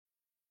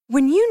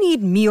When you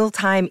need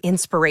mealtime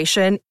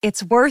inspiration,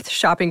 it's worth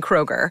shopping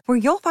Kroger, where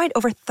you'll find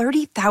over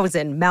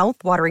 30,000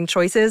 mouth-watering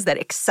choices that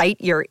excite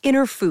your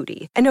inner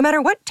foodie. And no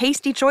matter what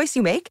tasty choice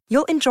you make,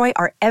 you'll enjoy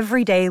our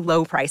everyday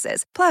low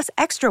prices, plus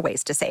extra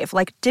ways to save,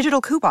 like digital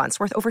coupons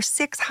worth over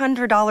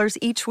 $600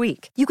 each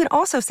week. You can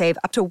also save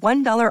up to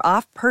 $1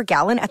 off per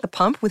gallon at the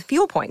pump with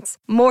fuel points.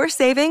 More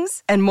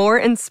savings and more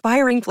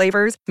inspiring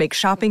flavors make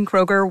shopping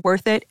Kroger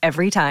worth it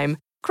every time.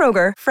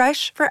 Kroger,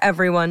 fresh for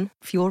everyone.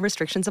 Fuel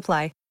restrictions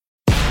apply.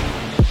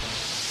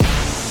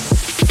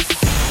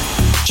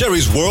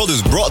 Cherry's World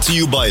is brought to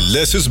you by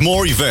Less is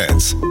More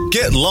Events.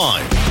 Get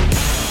Lime.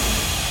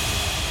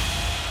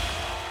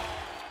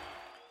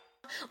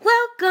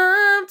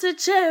 Welcome to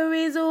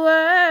Cherry's World.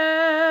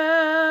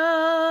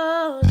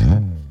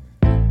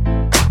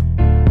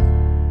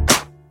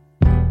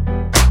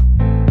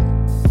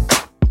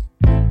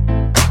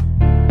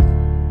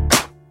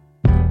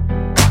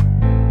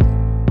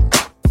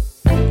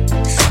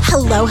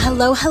 Hello,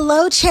 hello,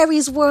 hello,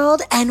 Cherry's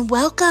World, and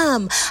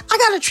welcome. I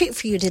got a treat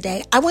for you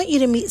today. I want you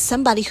to meet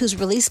somebody who's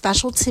really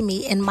special to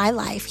me in my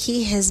life.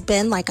 He has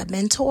been like a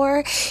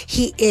mentor.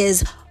 He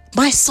is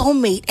my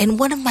soulmate and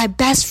one of my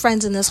best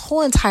friends in this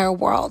whole entire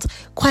world.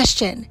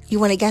 Question, you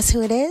want to guess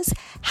who it is?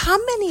 How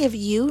many of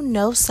you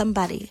know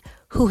somebody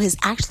who has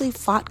actually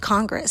fought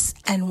Congress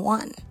and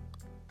won?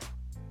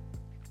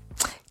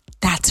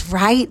 That's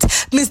right.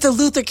 Mr.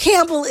 Luther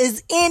Campbell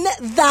is in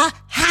the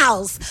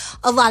house.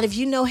 A lot of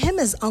you know him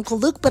as Uncle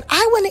Luke, but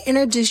I want to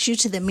introduce you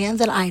to the man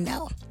that I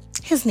know.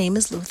 His name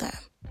is Luther.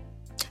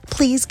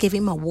 Please give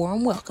him a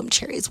warm welcome,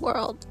 Cherry's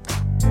World.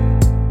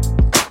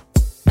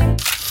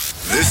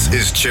 This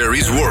is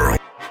Cherry's World.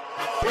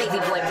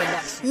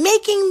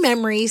 Making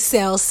Memories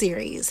Sale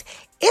Series.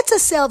 It's a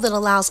sale that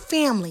allows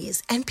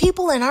families and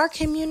people in our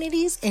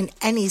communities in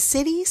any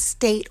city,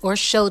 state, or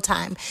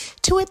showtime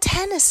to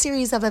attend a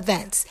series of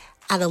events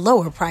at a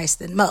lower price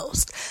than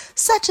most,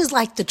 such as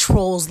like the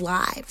Trolls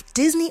Live,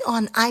 Disney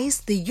on Ice,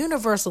 the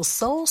Universal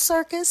Soul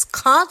Circus,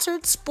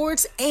 concerts,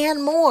 sports,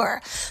 and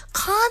more.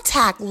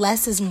 Contact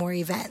Less is More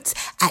Events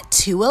at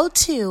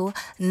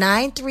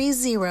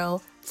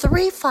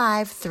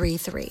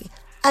 202-930-3533.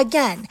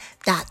 Again,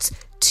 that's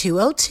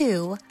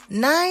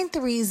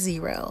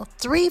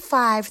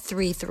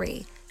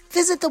 202-930-3533.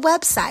 Visit the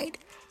website,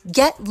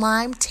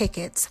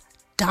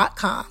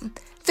 getlimetickets.com.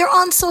 They're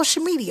on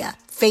social media,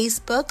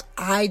 Facebook,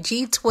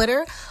 IG,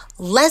 Twitter.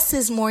 Less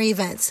is More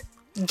Events.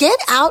 Get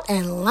out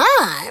and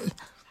lime.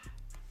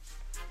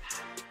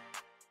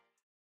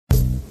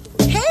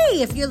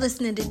 Hey, if you're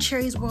listening to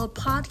Cherry's World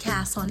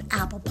Podcast on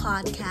Apple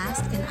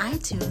Podcasts and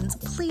iTunes,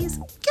 please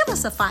give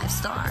us a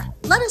 5-star.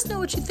 Let us know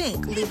what you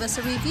think. Leave us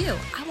a review.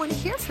 I want to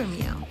hear from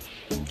you.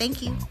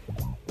 Thank you.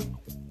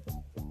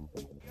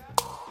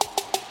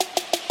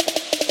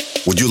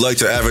 Would you like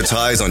to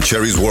advertise on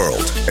Cherry's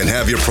World and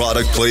have your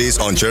product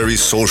placed on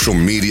Cherry's social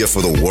media for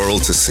the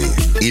world to see?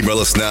 Email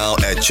us now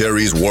at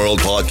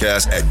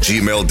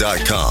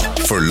cherrysworldpodcast@gmail.com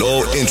for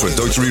low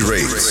introductory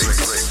rates.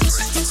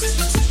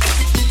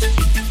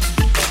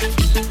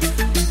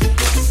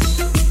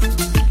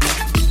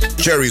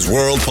 Cherry's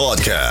World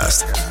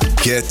Podcast.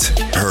 Get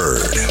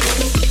heard.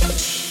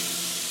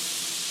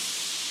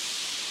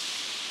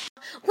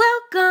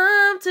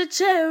 Welcome to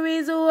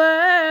Cherry's World.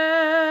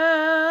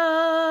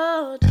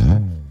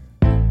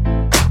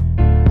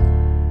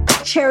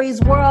 Cherry's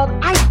World,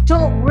 I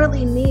don't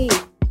really need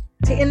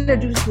to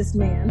introduce this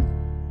man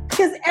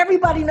because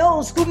everybody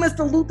knows who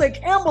Mr. Luther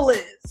Campbell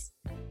is.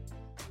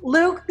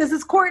 Luke, this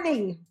is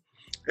Courtney.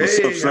 What's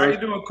up, sir? How you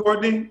doing,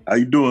 Courtney? How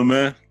you doing,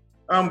 man?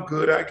 I'm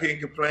good. I can't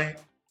complain.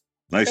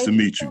 Nice to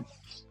meet you.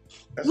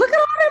 Look at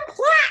all them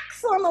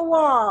plaques on the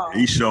wall.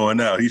 He's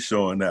showing out. He's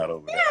showing out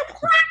over there. Yeah,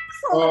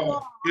 plaques on the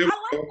wall. I like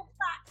the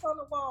plaques on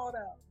the wall,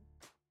 though.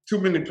 Too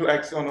many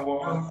plaques on the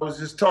wall. I was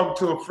just talking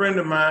to a friend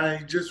of mine.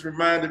 He just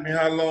reminded me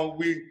how long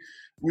we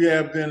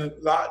have been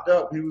locked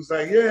up. He was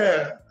like,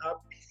 yeah,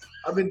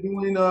 I've been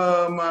doing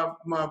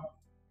my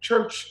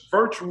church,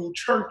 virtual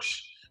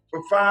church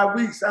for 5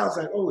 weeks. I was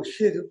like, oh,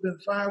 shit, it's been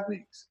 5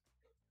 weeks.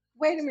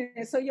 Wait a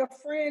minute. So your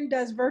friend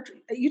does virtual,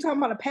 are you talking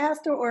about a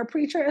pastor or a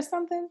preacher or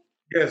something?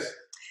 Yes.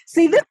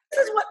 See, this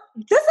is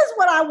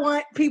what I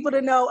want people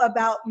to know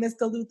about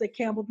Mr. Luther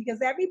Campbell, because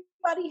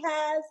everybody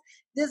has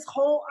this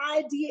whole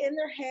idea in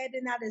their head,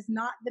 and that is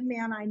not the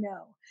man I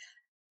know.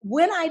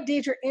 When I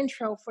did your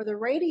intro for the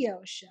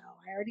radio show,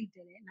 I already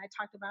did it, and I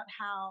talked about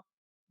how,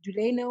 do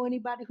they know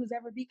anybody who's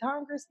ever beat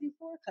Congress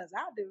before? Because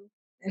I do,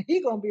 and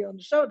he's going to be on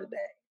the show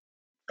today.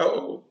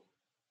 Oh.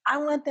 I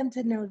want them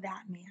to know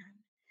that man.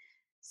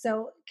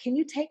 So can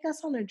you take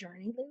us on a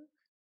journey, Luke?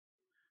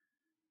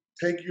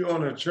 Take you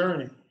on a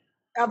journey?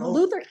 Of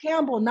Luther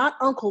Campbell, not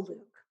Uncle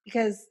Luke,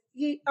 because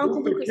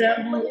Uncle Luke is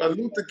a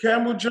Luther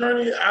Campbell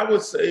journey. I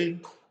would say,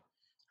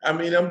 I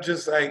mean, I'm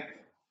just like,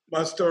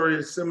 my story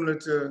is similar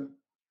to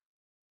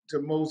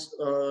most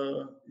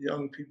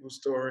young people's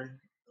story.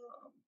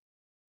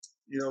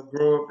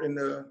 Grow up in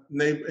the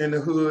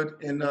hood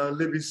in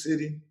Libby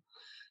City.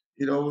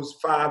 It was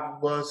 5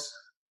 of us,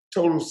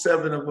 total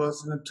 7 of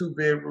us in a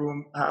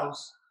 2-bedroom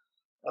house.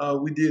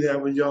 We did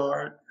have a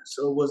yard,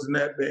 so it wasn't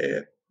that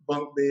bad.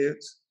 Bunk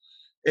beds,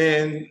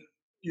 and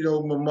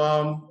my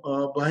mom,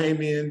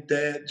 Bahamian,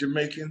 dad,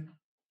 Jamaican,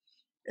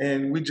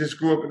 and we just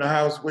grew up in a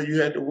house where you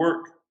had to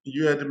work.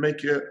 You had to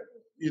make your,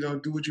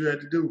 do what you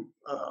had to do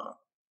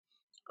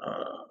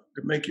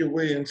to make your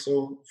way. And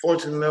so,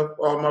 fortunately enough,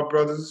 all my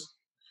brothers,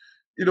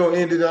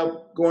 ended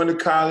up going to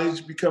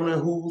college, becoming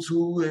who's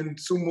who and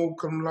sumo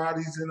cum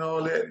laudes and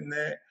all that. And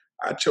that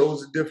I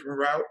chose a different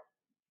route.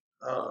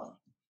 Uh,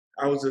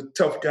 I was a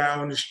tough guy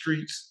on the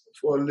streets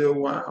for a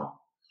little while.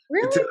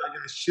 Really? Until I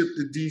got shipped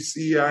to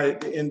DC, I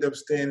had to end up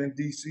staying in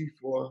DC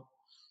for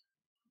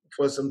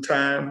some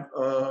time,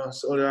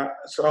 so I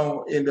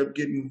don't end up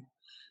getting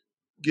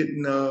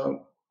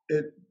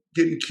it,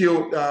 getting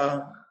killed,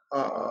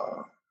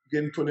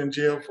 getting put in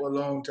jail for a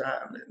long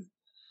time. And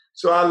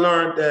so I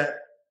learned that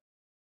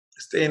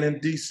staying in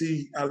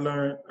DC, I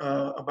learned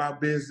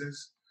about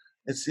business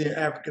and seeing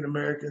African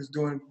Americans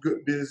doing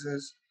good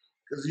business.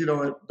 Because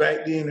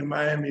back then in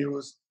Miami, it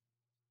was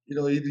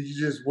either you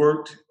just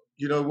worked.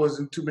 It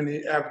wasn't too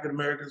many African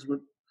Americans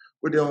with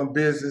their own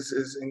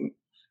businesses and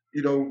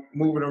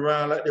moving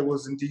around like there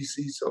was in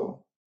DC.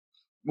 So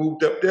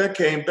moved up there,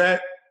 came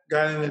back,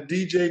 got in a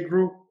DJ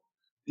group.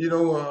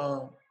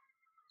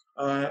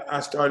 I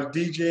started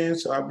DJing,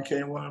 so I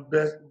became one of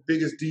the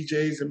biggest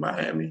DJs in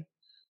Miami.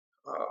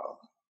 Uh,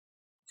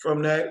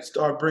 from that,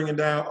 started bringing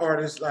down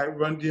artists like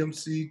Run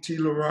DMC,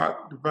 Tila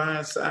Rock,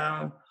 Divine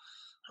Sound,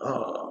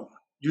 uh,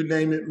 you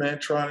name it,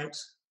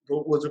 Mantronics.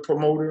 Was a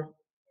promoter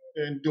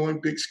and doing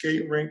big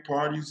skate rink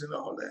parties and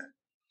all that.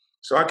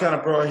 So I kind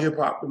of brought hip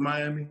hop to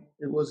Miami.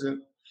 It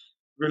wasn't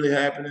really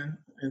happening,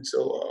 and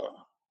so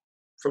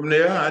from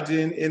there, I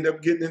didn't end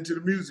up getting into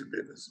the music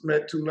business.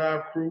 Met Two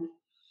Live Crew.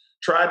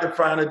 Tried to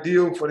find a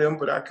deal for them,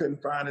 but I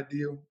couldn't find a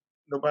deal.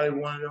 Nobody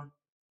wanted them.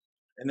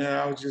 And then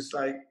I was just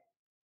like,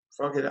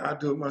 fuck it, I'll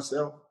do it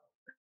myself.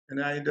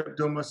 And I ended up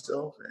doing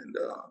myself and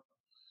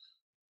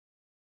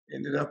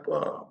ended up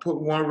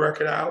putting one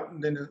record out.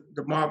 And then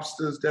the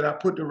mobsters that I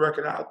put the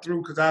record out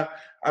through, because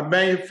I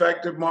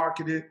manufactured,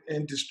 marketed,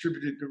 and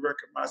distributed the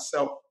record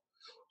myself,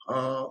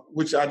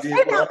 which I did.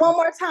 Say that one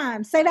more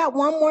time. Say that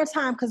one more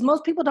time, because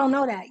most people don't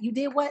know that. You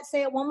did what?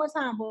 Say it one more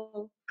time,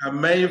 boo. I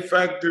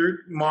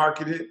manufactured,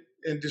 marketed,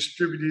 and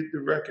distributed the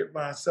record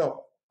myself.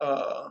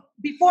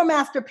 Before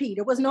Master P,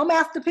 there was no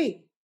Master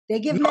P. They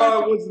give no,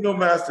 Master it was no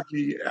Master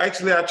P.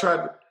 Actually, I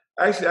tried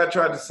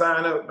to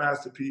sign up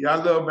Master P. I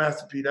love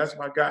Master P. That's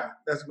my guy.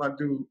 That's my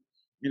dude.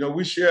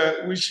 We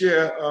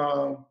share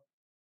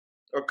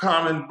a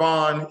common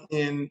bond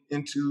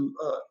into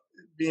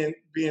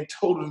being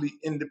totally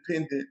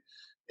independent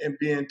and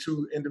being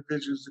two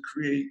individuals to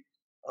create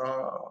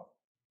our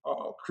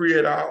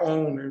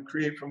own and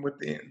create from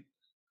within.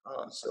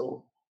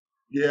 So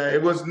yeah,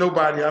 it was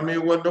nobody. I mean,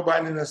 it wasn't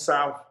nobody in the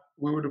South.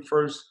 We were the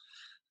first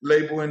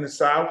label in the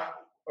South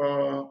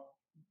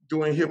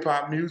doing hip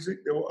hop music.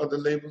 There were other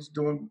labels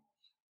doing,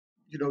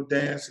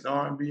 dance and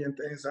R&B and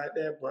things like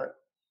that. But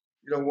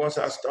once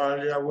I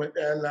started, I went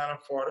to Atlanta,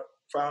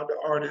 found the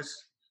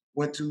artists.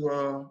 Went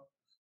to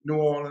New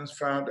Orleans,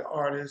 found the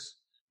artists,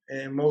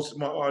 and most of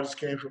my artists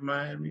came from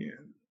Miami,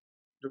 and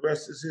the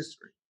rest is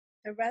history.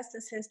 The rest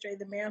is history.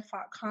 The man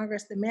fought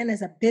Congress. The man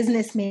is a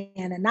businessman,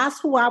 and that's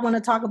who I want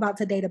to talk about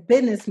today, the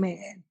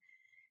businessman.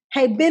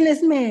 Hey,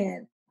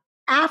 businessman,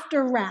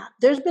 after rap,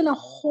 there's been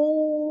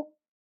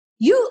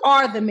you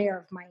are the mayor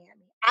of Miami.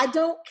 I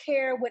don't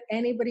care what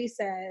anybody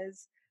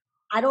says.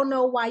 I don't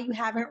know why you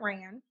haven't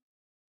ran.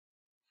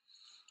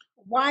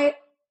 Why,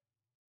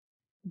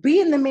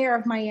 being the mayor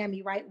of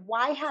Miami, right?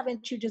 Why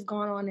haven't you just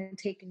gone on and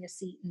taken your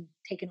seat and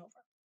taken over?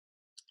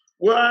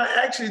 Well, I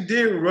actually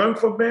did run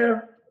for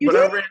mayor,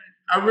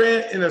 I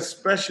ran in a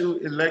special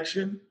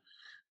election,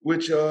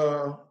 which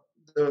the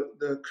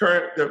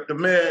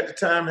mayor at the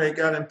time had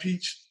got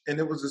impeached, and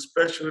it was a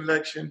special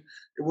election.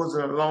 It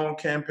wasn't a long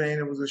campaign;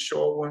 it was a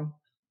short one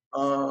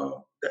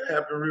that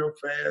happened real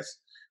fast.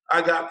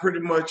 I got pretty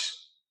much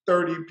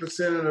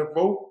 30% of the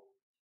vote.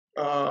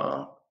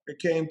 It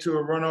came to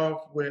a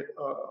runoff with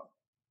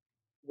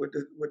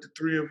the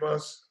three of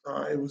us.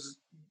 It was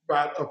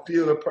about a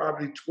field of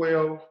probably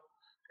 12,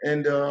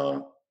 and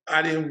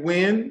I didn't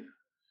win.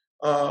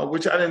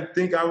 Which I didn't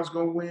think I was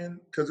going to win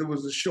because it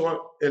was a short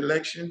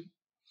election.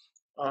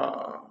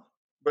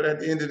 But at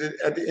the end of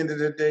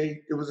the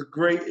day, it was a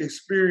great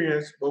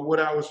experience. But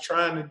what I was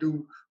trying to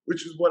do,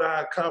 which is what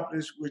I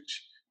accomplished,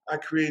 which I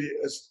created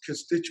a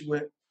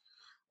constituent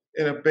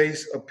and a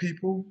base of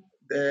people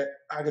that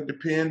I could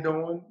depend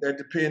on, that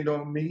depend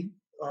on me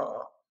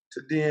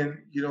to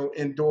then,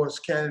 endorse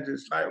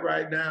candidates. Like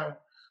right now,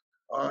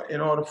 in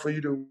order for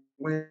you to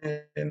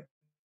win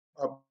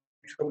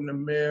becoming the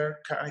mayor,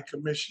 county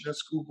commissioner,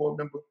 school board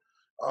member,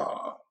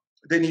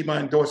 they need my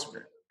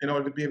endorsement in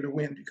order to be able to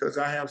win because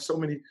I have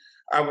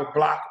a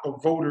block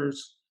of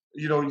voters,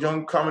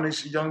 young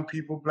combination, young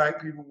people,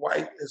 black people,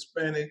 white,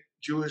 Hispanic,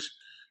 Jewish,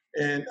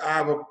 and I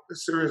have a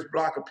serious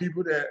block of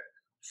people that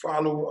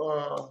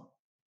follow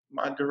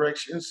my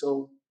direction.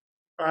 So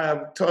I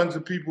have tons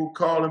of people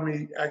calling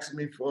me, asking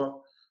me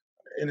for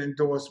an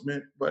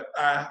endorsement, but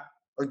I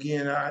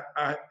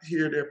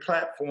hear their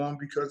platform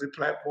because the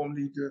platform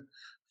need to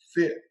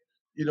fit,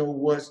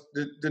 what's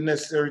the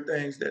necessary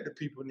things that the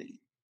people need.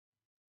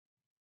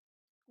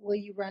 Will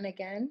you run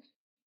again?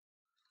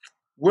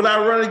 Will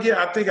I run again?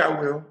 I think I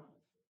will.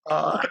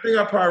 I think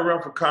I'll probably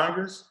run for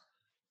Congress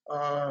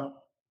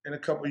in a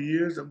couple of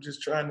years. I'm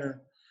just trying to,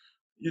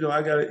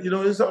 I got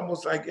to, it's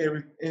almost like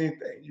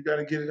anything. You got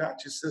to get it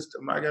out your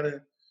system. I got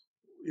to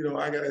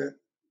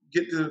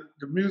get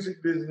the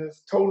music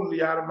business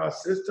totally out of my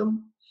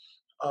system.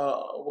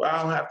 Where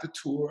I don't have to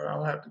tour. I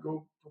don't have to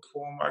go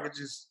perform. I could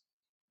just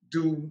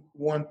do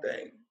one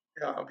thing.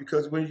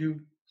 Because when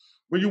you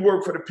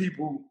work for the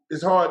people,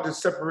 it's hard to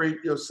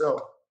separate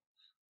yourself.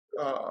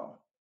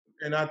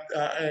 And I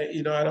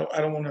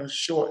don't want to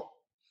short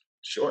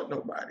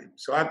nobody.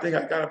 So I think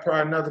I got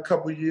probably another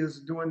couple of years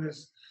of doing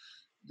this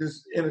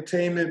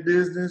entertainment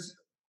business,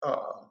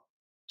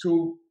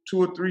 2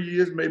 or 3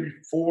 years, maybe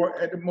 4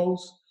 at the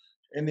most,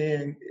 and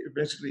then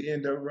eventually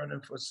end up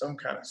running for some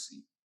kind of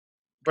seat.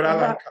 But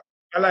I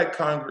like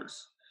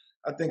Congress.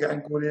 I think I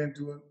can go there and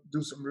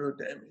do some real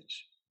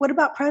damage. What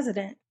about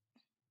president?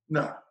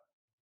 No.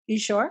 You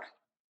sure?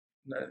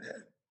 None of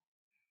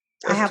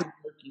that.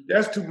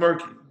 That's too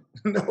murky.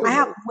 No, I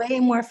have way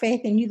more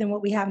faith in you than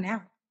what we have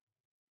now.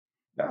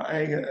 No, I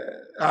ain't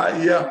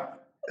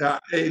gonna.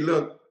 Hey,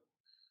 look,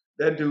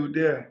 that dude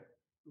there.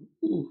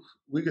 Ooh,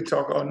 we could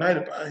talk all night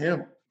about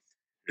him.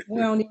 We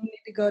don't even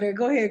need to go there.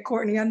 Go ahead,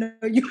 Courtney. I know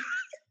you.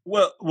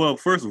 Well,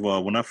 first of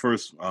all, when I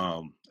first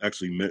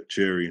actually met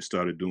Cherry and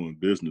started doing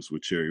business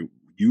with Cherry,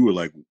 you were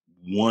like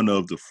one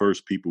of the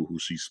first people who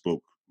she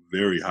spoke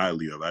very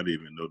highly of. I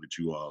didn't even know that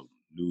you all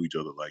knew each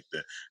other like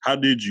that. How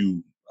did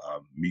you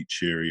meet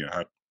Cherry, and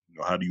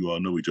how do you all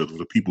know each other? For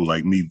the people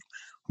like me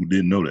who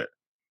didn't know that.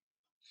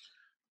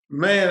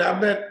 Man, I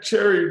met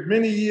Cherry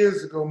many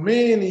years ago.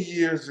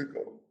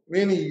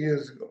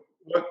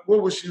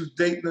 What was she was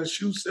dating a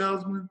shoe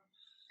salesman?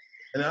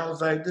 And I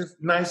was like, this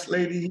nice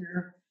lady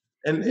here.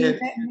 And met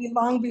me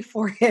long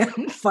before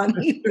him.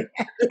 Funny.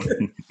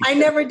 I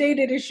never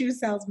dated a shoe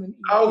salesman.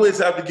 I always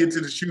have to get to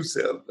the shoe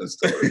salesman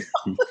story.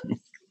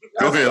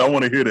 Go ahead, I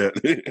want to hear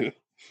that.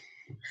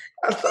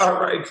 I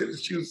thought right to the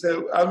shoe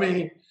salesman. I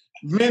mean,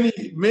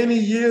 many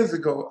years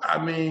ago.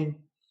 I mean,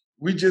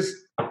 we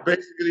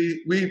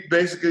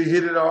basically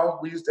hit it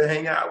off. We used to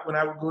hang out when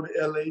I would go to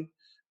LA.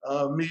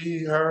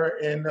 Me, her,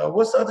 and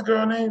what's the other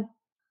girl name?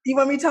 Do you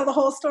want me to tell the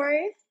whole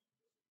story?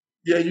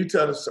 Yeah, you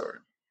tell the story.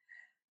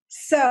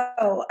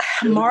 So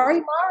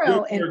Mari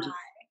Morrow and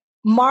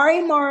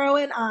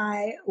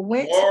I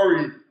went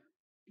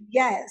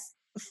yes,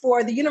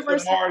 for the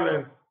University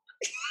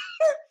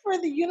for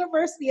the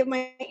University of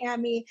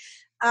Miami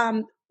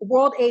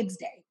World AIDS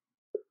Day.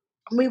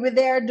 We were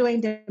there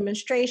doing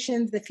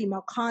demonstrations. The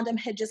female condom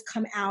had just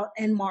come out,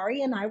 and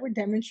Mari and I were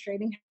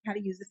demonstrating how to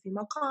use the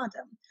female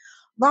condom.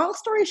 Long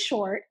story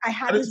short, I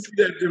had didn't see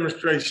that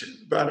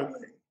demonstration, by the way.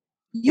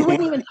 You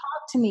wouldn't even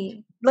talk to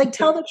me. Like,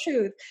 tell the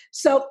truth.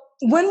 So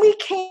when we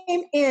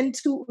came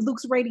into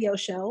Luke's radio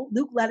show,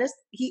 Luke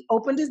he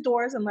opened his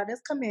doors and let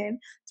us come in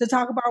to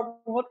talk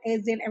about World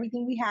AIDS Day and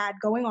everything we had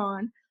going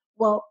on.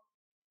 Well,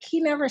 he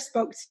never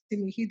spoke to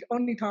me. He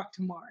only talked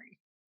to Mari.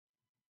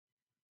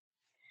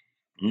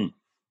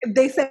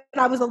 They said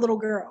I was a little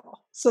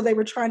girl. So they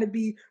were trying to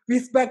be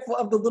respectful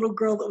of the little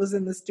girl that was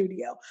in the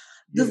studio.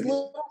 This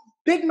little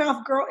big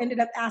mouth girl ended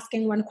up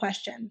asking one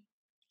question.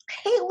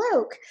 Hey,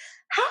 Luke,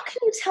 how can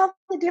you tell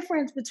the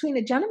difference between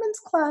a gentleman's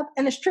club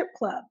and a strip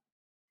club?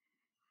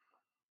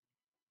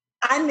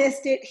 I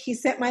missed it. He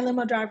sent my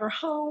limo driver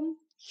home.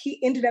 He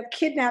ended up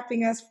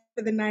kidnapping us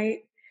for the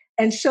night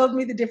and showed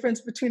me the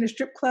difference between a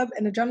strip club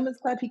and a gentleman's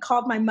club. He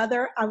called my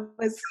mother. I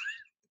was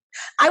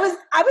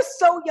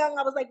so young.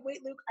 I was like,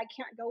 wait, Luke, I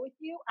can't go with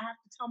you. I have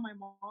to tell my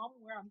mom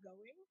where I'm going.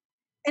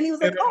 And he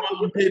was like, oh,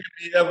 you hated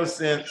me ever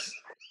since.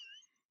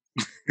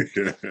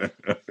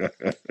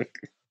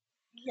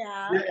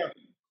 Yeah.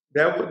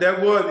 That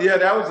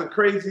was a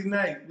crazy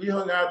night. We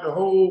hung out the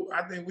whole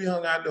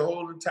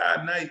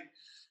entire night.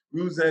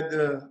 We was at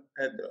the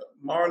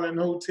Marlin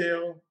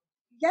Hotel.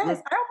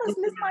 Yes, I almost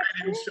missed my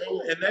radio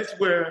show, and that's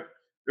where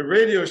the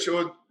radio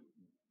show.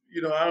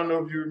 I don't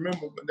know if you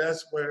remember, but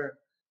that's where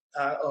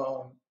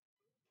I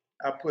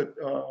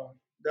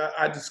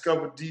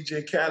discovered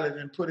DJ Khaled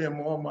and put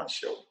him on my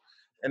show,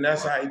 and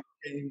that's how he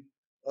became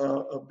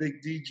a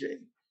big DJ.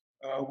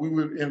 We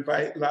would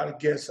invite a lot of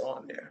guests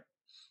on there.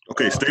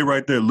 Okay, stay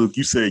right there, Luke.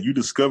 You said you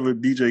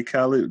discovered DJ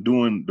Khaled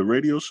doing the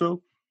radio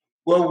show?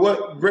 Well,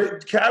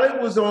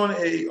 Khaled was on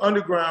a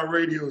underground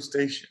radio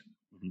station,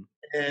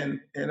 and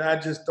I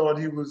just thought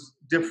he was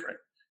different.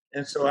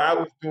 And so I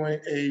was doing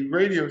a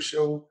radio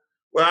show.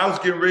 Well, I was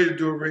getting ready to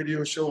do a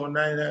radio show on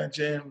 99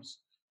 Jams,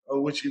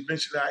 which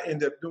eventually I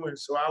ended up doing.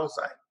 So I was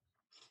like,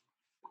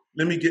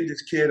 let me get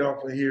this kid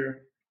off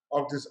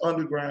this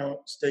underground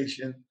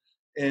station,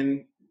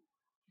 and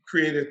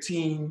create a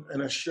team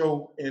and a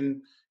show.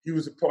 And he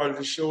was a part of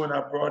the show, and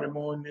I brought him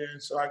on there.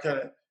 And so I kind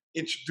of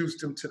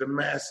introduced him to the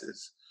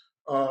masses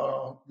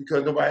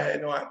because nobody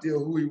had no idea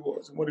who he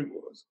was and what he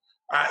was.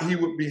 he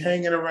would be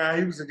hanging around.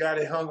 He was the guy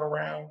that hung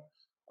around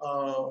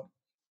all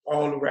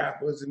the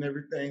rappers and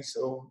everything.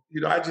 So,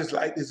 I just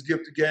like this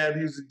gift of gab.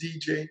 He was a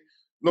DJ,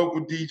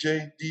 local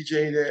DJ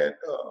that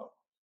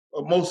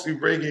mostly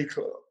reggae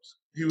clubs.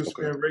 He was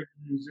Okay. playing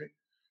reggae music.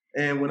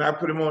 And when I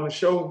put him on the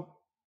show,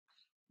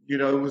 it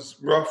was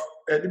rough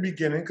at the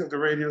beginning because the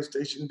radio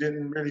station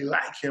didn't really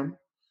like him.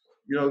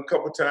 A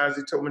couple of times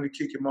they told me to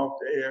kick him off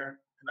the air.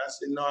 And I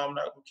said, no, I'm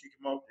not going to kick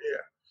him off the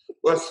air.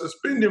 Well,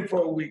 suspend him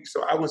for a week.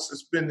 So I would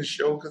suspend the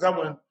show because I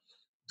wasn't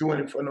doing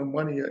it for no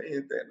money or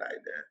anything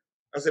like that.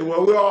 I said,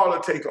 well, we're all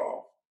to take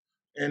off.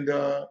 And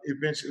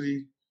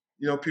eventually,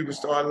 people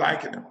started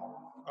liking him.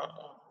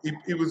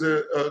 He was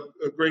a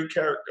great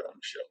character on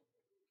the show.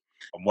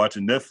 I'm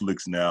watching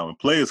Netflix now, and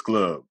Players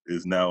Club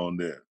is now on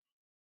there.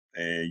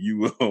 And you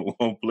were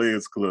on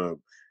Players Club.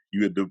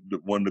 You had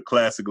one of the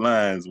classic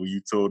lines where you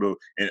told her,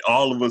 and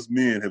all of us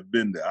men have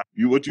been there.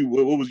 What's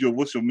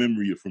your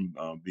memory from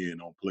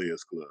being on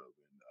Players Club?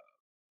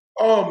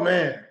 Oh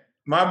man,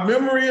 my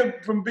memory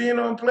from being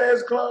on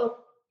Players Club,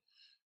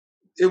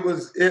 it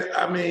was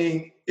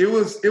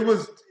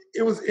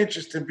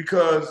interesting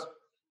because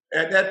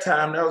at that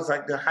time that was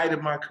like the height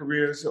of my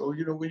career. So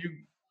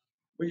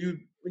when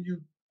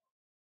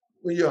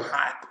you're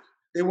hot,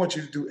 they want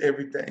you to do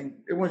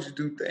everything. They want you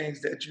to do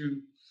things that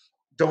you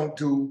don't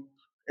do.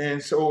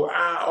 And so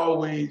I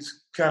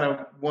always kind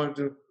of wanted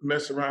to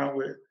mess around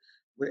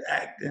with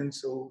acting.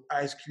 So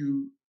Ice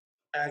Cube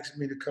asked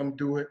me to come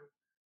do it,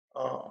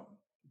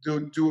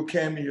 do a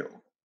cameo.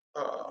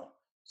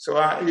 So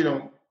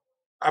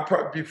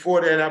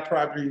before that,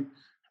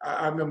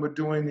 I remember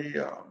doing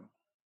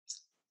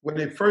when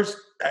they first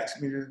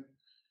asked me to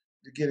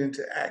get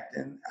into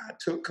acting, I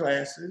took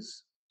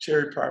classes.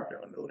 Cherry probably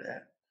don't know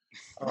that.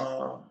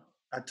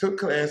 I took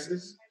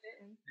classes,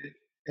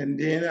 and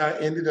then I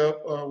ended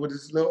up with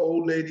this little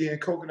old lady in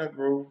Coconut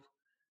Grove.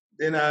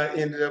 Then I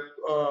ended up,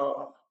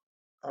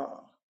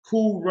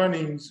 Cool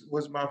Runnings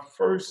was my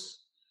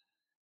first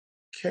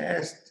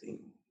casting.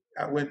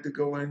 I went to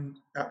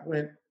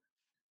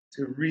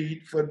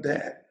read for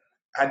that.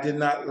 I did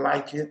not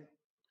like it.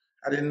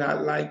 I did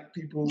not like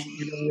people,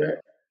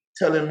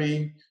 telling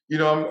me,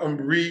 I'm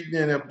reading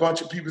and a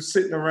bunch of people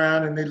sitting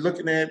around and they're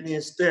looking at me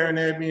and staring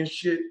at me and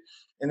shit.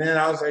 And then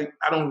I was like,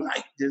 I don't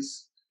like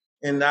this.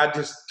 And I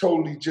just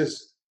totally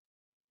just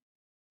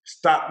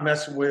stopped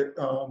messing with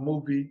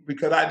movie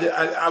because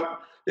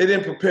they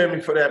didn't prepare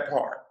me for that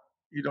part,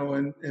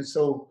 and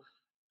so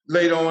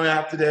later on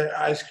after that,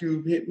 Ice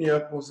Cube hit me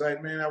up and was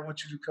like, man, I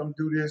want you to come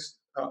do this.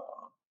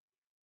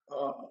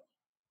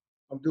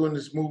 I'm doing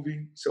this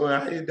movie. So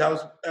that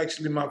was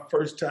actually my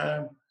first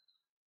time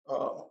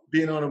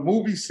being on a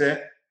movie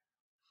set.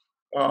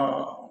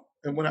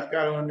 And when I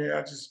got on there,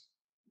 I just,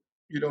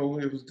 it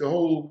was the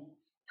whole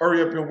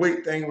hurry up and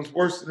wait thing. It was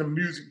worse than a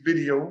music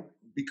video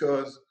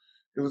because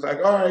it was like,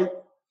 all right,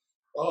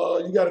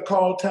 you got a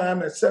call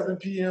time at 7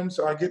 p.m.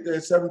 So I get there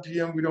at 7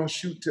 p.m. We don't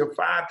shoot till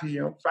 5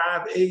 p.m.,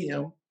 5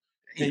 a.m.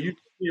 And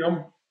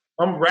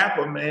I'm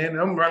rapper, man.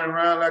 I'm running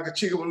around like a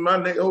chicken with my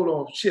neck. Hold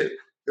on, shit.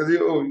 Because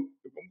if I'm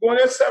going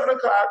at 7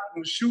 o'clock, I'm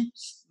going to shoot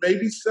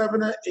maybe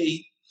 7 or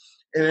 8.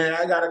 And then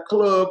I got a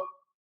club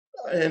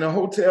and a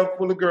hotel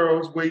full of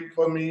girls waiting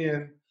for me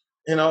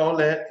and all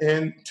that.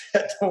 And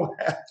that don't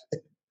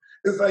happen.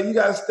 It's like, you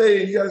got to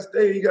stay, you got to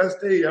stay, you got to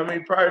stay. I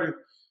mean, probably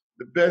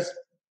the best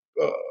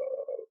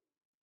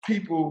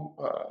people,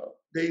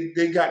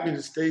 they got me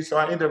to stay. So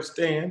I ended up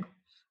staying.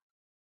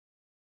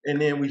 And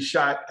then we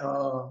shot,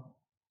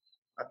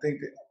 I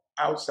think, the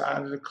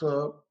outside of the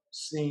club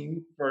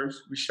scene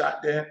first. We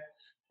shot that.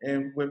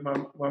 And with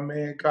my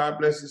man, God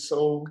bless his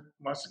soul,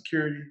 my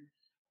security,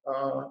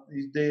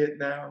 he's dead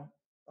now.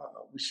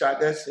 We shot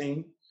that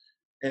scene,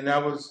 and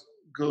that was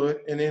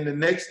good. And then the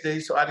next day,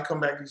 so I had to come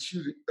back and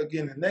shoot it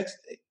again the next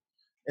day.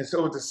 And so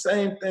it was the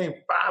same thing.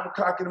 5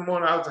 o'clock in the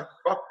morning, I was like,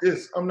 fuck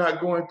this. I'm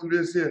not going through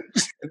this here.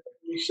 And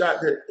we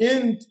shot that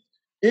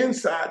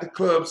inside the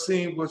club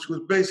scene, which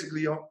was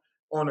basically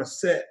on a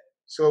set.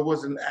 So it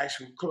wasn't an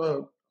actual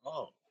club.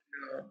 Oh.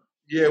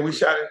 Yeah, we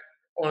shot it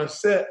on a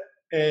set.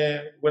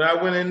 And when I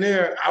went in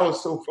there, I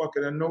was so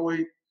fucking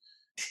annoyed.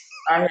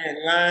 I had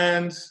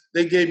lines.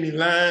 They gave me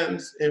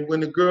lines. And when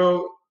the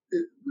girl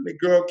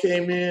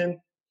came in,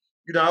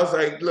 I was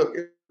like, look,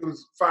 it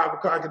was 5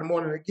 o'clock in the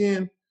morning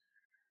again.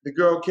 The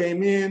girl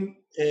came in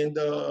and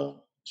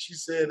she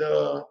said,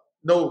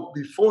 no,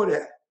 before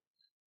that,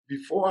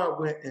 before I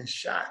went and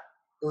shot,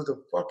 it was a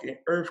fucking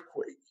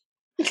earthquake.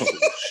 Oh,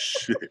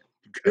 shit.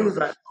 It was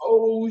like,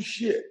 oh,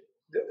 shit.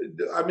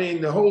 I mean,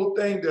 the whole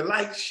thing, the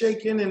lights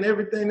shaking and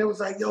everything, it was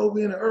like, yo,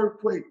 we're in an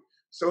earthquake.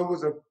 So it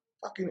was a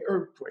fucking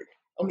earthquake.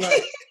 I'm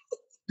like,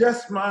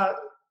 just my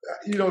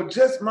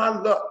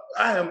luck.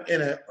 I am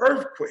in an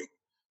earthquake.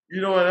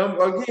 And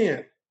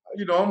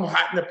I'm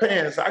hot in the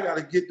pants. I got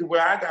to get to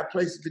where I got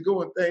places to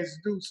go and things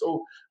to do.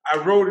 So I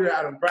wrote it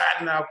out and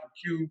riding out for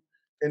Q,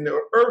 and the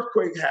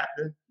earthquake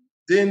happened.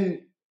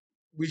 Then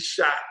we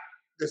shot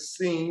the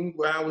scene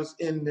where I was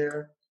in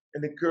there,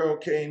 and the girl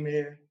came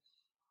in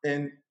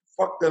and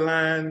fucked the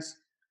lines.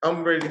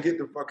 I'm ready to get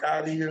the fuck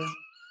out of here.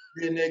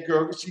 Then that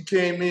girl, she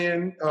came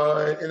in,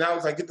 and I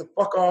was like, get the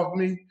fuck off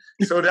me.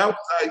 So that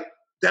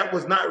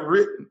was not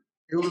written.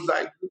 It was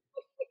like,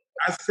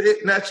 I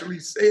naturally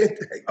said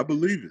that. I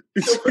believe it.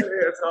 Get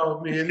your ass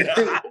off me. And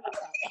it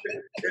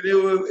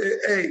was,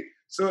 hey,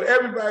 so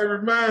everybody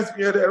reminds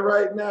me of that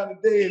right now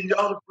today. And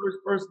y'all the first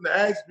person to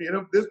ask me,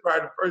 and this is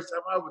probably the first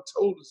time I ever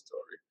told a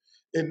story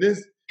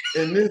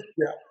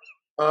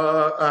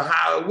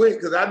how it went,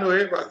 because I know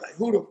everybody's like,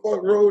 who the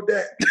fuck wrote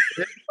that?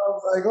 And I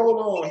was like, hold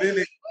on.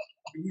 Then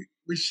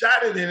we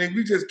shot it, and then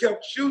we just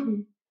kept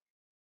shooting.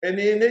 And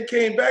then they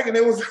came back, and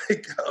it was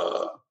like,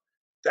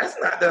 that's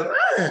not the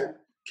line.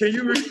 Can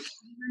you read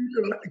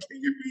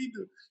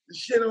the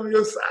shit on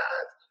your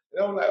side?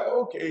 And I'm like,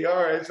 okay,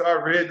 all right. So I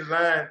read the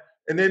line,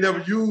 and they never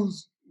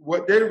used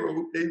what they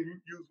wrote. They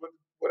used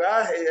what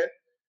I had.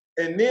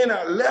 And then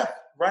I left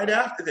right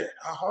after that.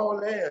 I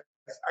hauled ass.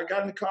 I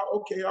got in the car.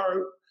 Okay, all right.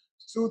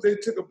 As soon as they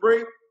took a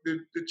break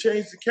to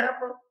change the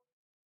camera,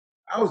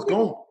 I was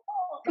gone.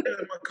 I got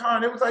in my car,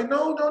 and it was like,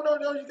 no,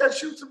 you got to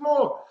shoot some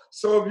more.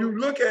 So if you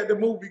look at the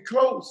movie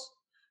close,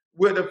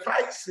 where the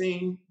fight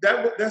scene,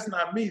 that's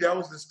not me. That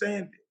was the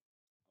stand-in.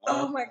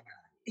 Oh my God.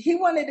 He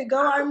wanted to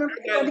go. I remember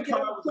he wanted to get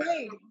on the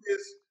plane.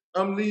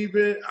 I'm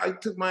leaving. I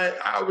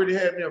already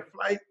had me a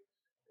flight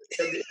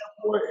at the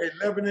airport at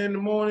 11 in the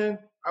morning.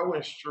 I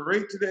went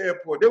straight to the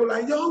airport. They were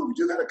like, yo,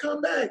 you got to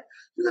come back.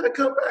 You got to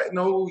come back.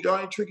 No, y'all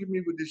ain't tricking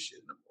me with this shit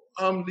no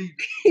more. I'm leaving.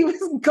 He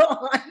was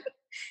gone.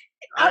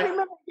 I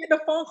remember getting a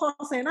phone call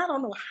saying, I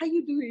don't know how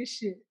you do this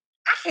shit.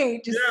 I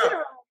can't just sit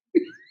around.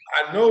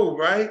 I know,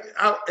 right?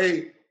 But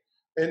that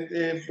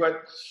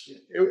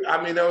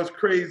was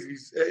crazy.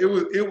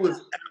 It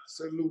was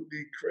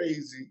absolutely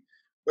crazy.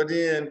 But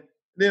then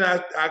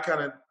I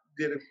kind of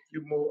did a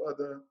few more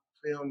other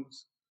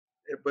films,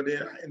 but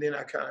then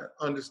I kind of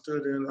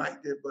understood it and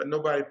liked it. But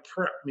nobody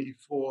prepped me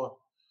for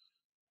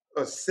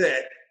a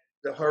set,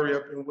 the hurry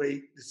up and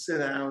wait, the sit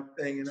down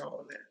thing, and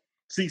all that.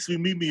 See,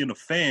 me being a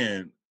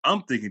fan,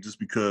 I'm thinking just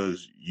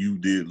because you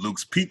did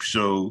Luke's Peep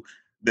Show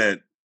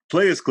that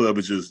Players Club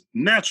is just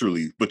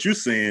naturally, but you're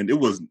saying you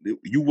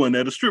wasn't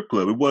at a strip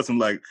club. It wasn't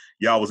like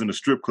y'all was in a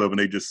strip club and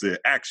they just said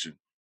action.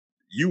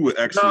 You were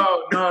actually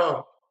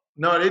no.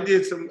 They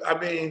did some. I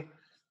mean,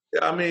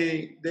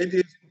 they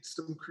did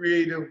some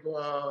creative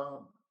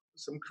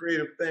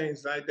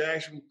things. Like the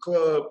actual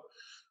club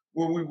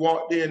when we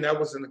walked in, that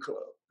was in the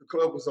club. The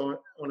club was on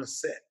a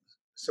set.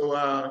 So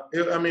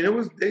it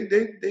was they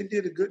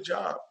did a good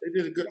job. They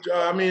did a good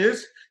job. I mean,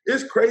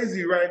 it's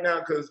crazy right now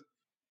because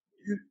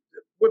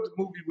what the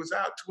movie was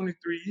out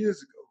 23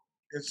 years ago.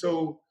 And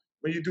so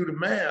when you do the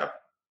math,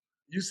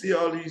 you see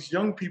all these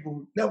young people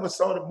who never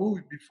saw the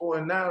movie before,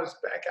 and now it's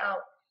back out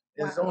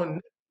and it's on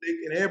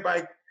Netflix, and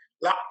everybody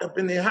locked up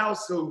in their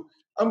house. So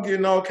I'm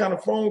getting all kind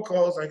of phone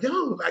calls like, yo,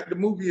 like the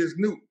movie is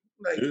new.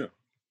 Like the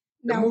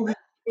movie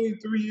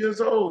is 23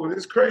 years old.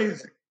 It's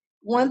crazy.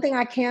 One thing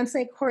I can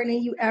say, Courtney,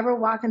 you ever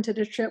walk into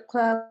the strip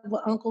club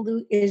with Uncle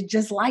Luke is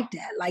just like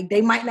that. Like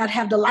they might not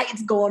have the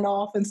lights going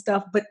off and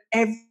stuff, but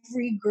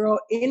every girl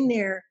in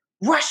there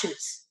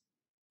rushes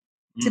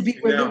to be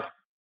with Luke.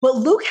 But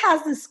Luke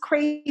has this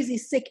crazy,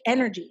 sick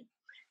energy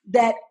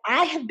that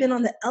I have been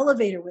on the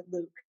elevator with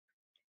Luke,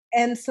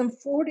 and some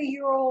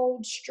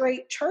 40-year-old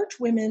straight church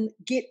women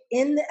get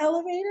in the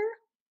elevator.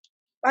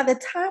 By the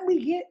time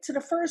we get to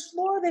the first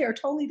floor, they are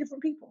totally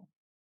different people.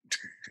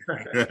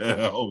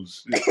 Oh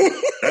shit!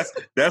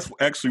 That's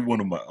actually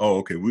one of my. Oh,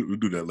 okay, we'll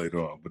do that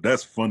later on. But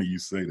that's funny you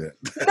say that.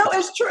 No,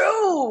 it's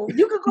true.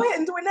 You could go ahead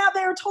and do it now.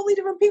 They're totally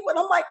different people, and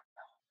I'm like,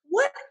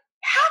 what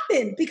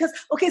happened? Because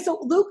so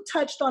Luke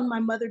touched on my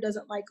mother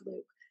doesn't like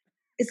Luke.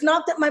 It's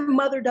not that my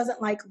mother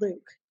doesn't like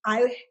Luke.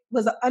 I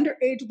was an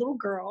underage little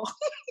girl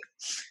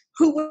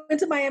who went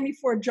to Miami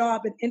for a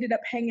job and ended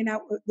up hanging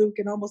out with Luke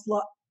and almost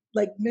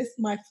missed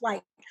my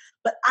flight.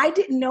 But I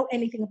didn't know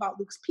anything about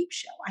Luke's Peep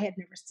Show. I had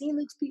never seen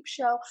Luke's Peep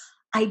Show.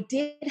 I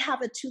did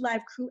have a 2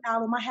 Live Crew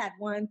album. I had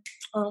one.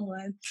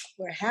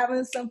 We're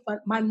having some fun.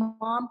 My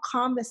mom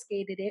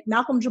confiscated it.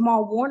 Malcolm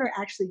Jamal Warner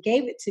actually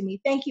gave it to me.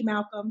 Thank you,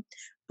 Malcolm.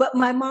 But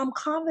my mom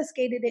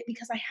confiscated it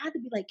because I had to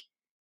be like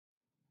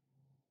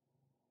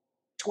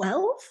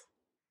 12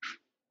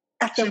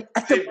 at the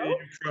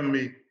from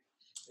me.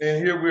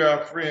 And here we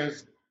are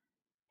friends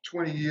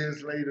 20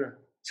 years later.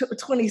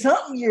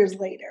 20-something years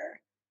later.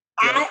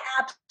 Yeah. I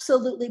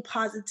absolutely,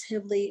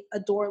 positively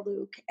adore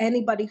Luke.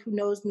 Anybody who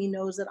knows me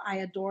knows that I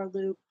adore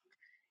Luke.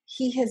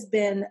 He has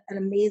been an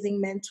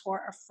amazing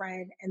mentor, a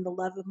friend, and the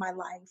love of my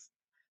life.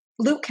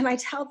 Luke, can I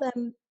tell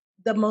them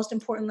the most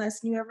important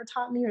lesson you ever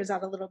taught me, or is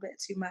that a little bit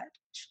too much?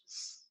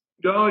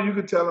 No, you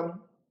can tell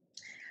them.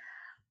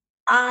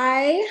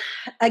 I,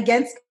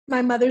 against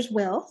my mother's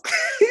will,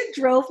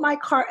 drove my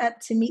car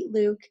up to meet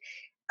Luke.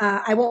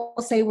 I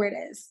won't say where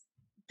it is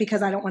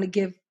because I don't want to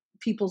give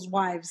people's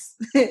wives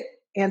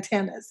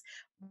antennas.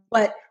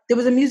 But there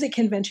was a music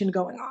convention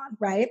going on,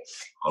 right?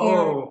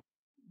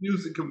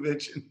 Music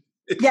convention.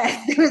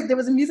 Yes, there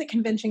was a music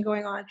convention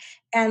going on.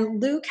 And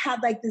Luke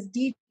had like this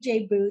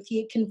DJ booth.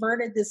 He had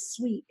converted this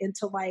suite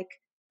into like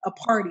a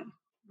party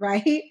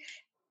right?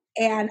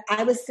 And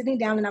I was sitting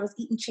down and I was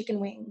eating chicken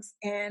wings,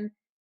 and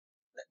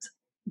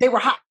they were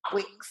hot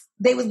wings.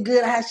 They was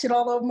good. I had shit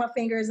all over my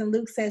fingers. And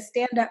Luke said,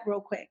 stand up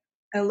real quick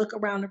and look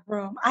around the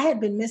room. I had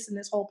been missing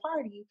this whole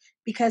party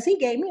because he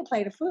gave me a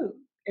plate of food.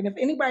 And if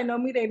anybody know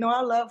me, they know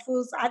I love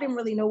food. So I didn't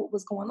really know what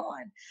was going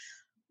on.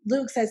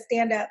 Luke said,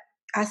 stand up.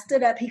 I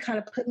stood up. He kind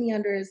of put me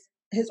under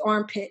his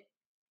armpit.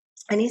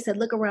 And he said,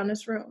 look around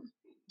this room.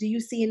 Do you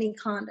see any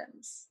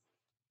condoms?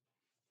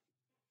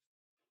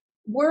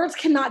 Words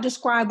cannot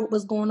describe what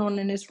was going on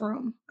in this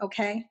room,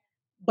 okay?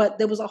 But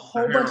there was a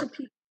whole bunch of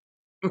people.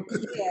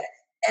 Yeah,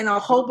 and a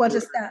whole bunch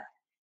of stuff.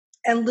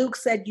 And Luke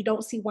said, you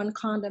don't see one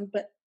condom,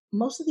 but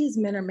most of these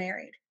men are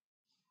married.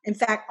 In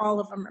fact, all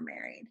of them are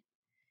married.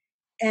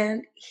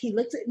 And he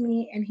looked at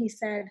me and he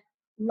said,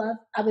 love,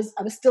 I was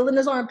still in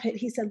his armpit.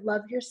 He said,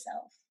 love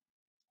yourself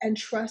and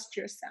trust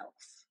yourself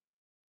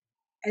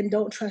and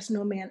don't trust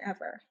no man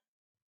ever.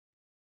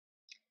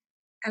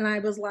 And I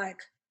was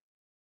like,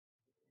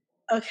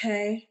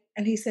 okay.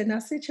 And he said, now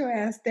sit your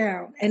ass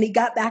down. And he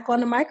got back on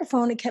the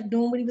microphone and kept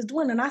doing what he was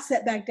doing. And I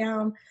sat back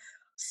down.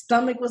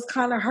 Stomach was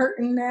kind of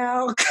hurting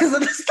now because of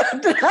the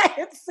stuff that I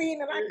had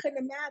seen and I couldn't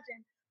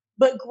imagine.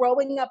 But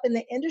growing up in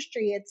the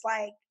industry, it's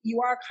like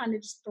you are kind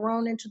of just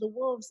thrown into the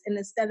wolves. And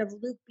instead of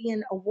Luke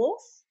being a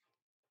wolf,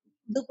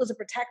 Luke was a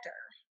protector.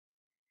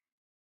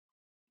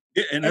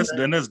 Yeah, and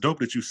that's dope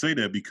that you say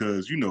that,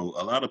 because a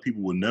lot of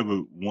people would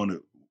never want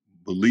to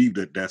believe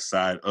that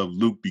side of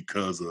Luke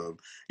because of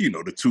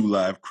the 2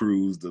 Live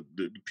crews, the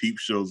peep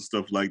shows and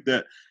stuff like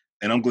that.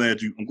 And I'm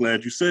glad you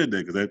said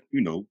that, because that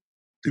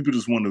people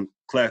just want to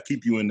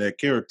keep you in that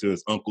character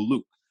as Uncle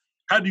Luke.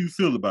 How do you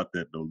feel about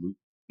that though, Luke?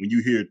 When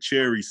you hear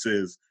Cherry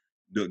gives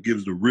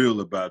the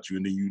real about you,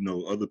 and then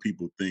other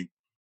people think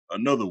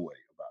another way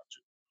about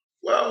you?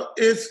 Well,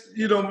 it's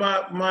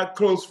my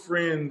close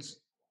friends,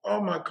 all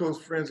my close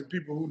friends and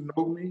people who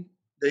know me,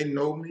 they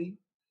know me.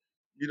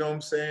 You know what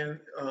I'm saying?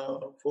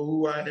 For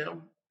who I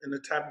am and the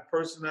type of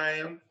person I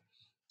am.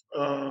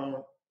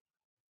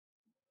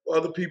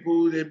 Other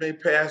people, they may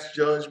pass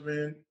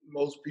judgment.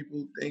 Most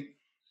people think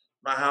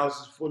my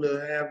house is full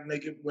of half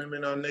naked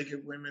women or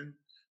naked women.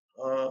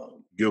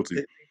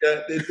 Guilty.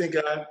 They think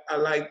I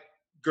like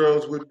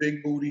girls with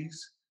big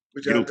booties,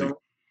 which Guilty.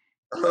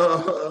 I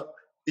don't.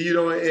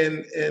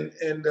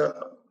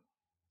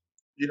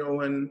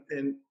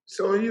 And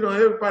so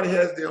everybody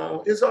has their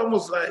own. It's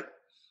almost like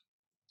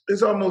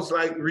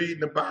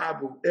reading the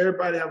Bible.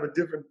 Everybody have a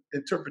different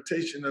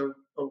interpretation of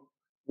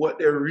what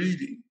they're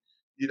reading,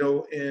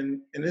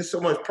 and there's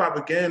so much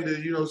propaganda.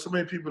 So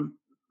many people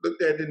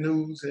looked at the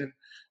news, and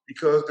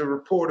because the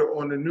reporter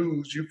on the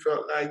news, you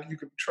felt like you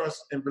could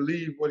trust and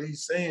believe what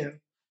he's saying.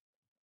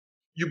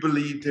 You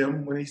believed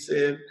him when he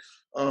said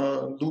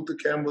Luther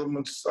Campbell,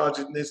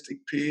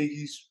 misogynistic pig.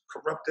 He's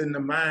corrupting the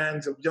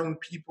minds of young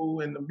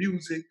people and the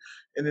music,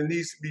 and it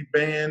needs to be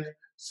banned.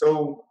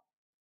 So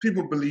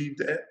people believe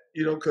that,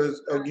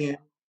 because again,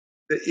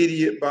 that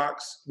idiot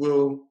box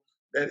will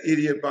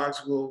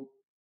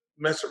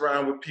mess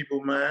around with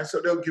people's minds. So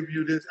they'll give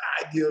you this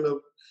ideal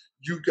of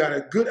you got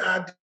a good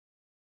idea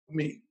of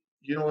me,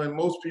 and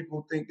most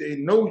people think they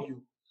know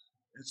you.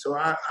 And so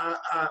I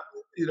have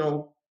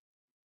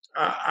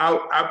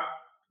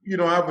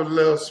a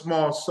little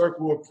small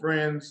circle of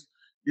friends.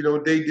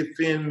 They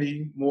defend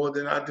me more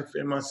than I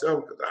defend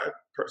myself, because I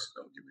personally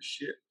don't give a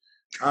shit.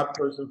 I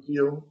personally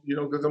feel,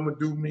 because I'm gonna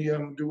do me,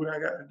 I'm gonna do what I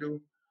gotta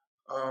do.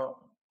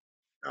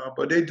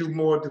 But they do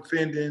more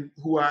defending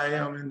who I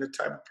am and the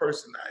type of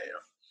person I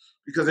am,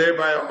 because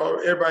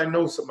everybody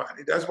knows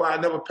somebody. That's why I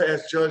never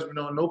pass judgment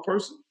on no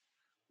person,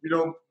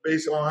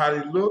 based on how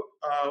they look,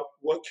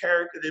 what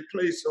character they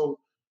play. So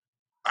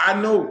I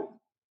know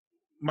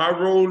my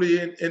role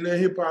in the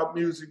hip hop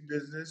music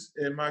business,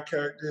 and my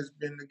character has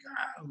been the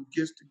guy who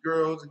gets the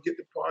girls and get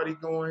the party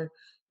going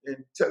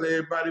and tell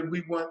everybody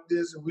we want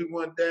this and we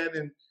want that,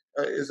 and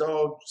is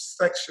all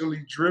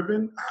sexually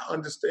driven. I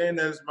understand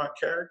that is my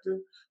character,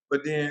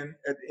 but then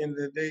at the end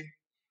of the day,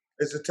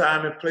 it's a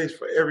time and place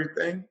for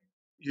everything.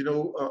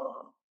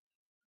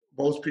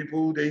 Most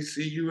people, they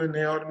see you and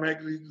they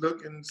automatically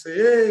look and say,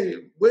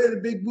 "Hey, where are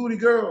the big booty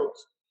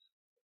girls?"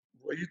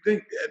 What do you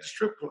think? They're at the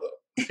strip club.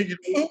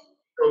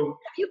 So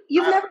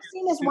You've never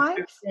seen his wife?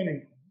 It's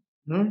funny.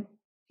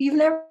 You've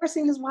never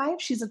seen his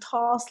wife? She's a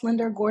tall,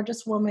 slender,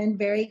 gorgeous woman,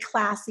 very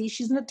classy.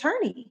 She's an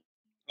attorney.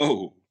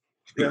 Oh.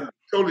 Yeah,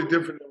 totally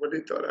different than what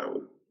they thought I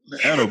would.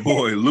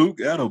 Attaboy, Luke.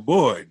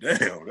 Attaboy.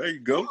 Damn, there you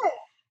go. Yeah.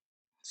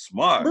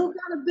 Smart. Luke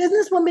got a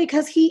businesswoman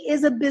because he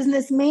is a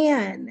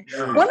businessman.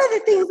 Yeah. One of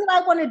the things that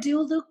I want to do,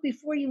 Luke,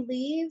 before you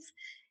leave,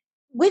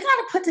 we got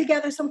to put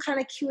together some kind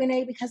of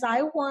Q&A, because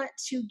I want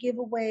to give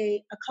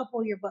away a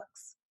couple of your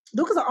books.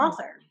 Luke is an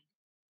author.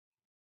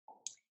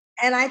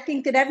 And I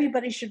think that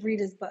everybody should read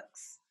his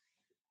books.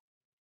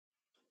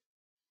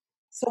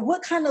 So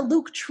what kind of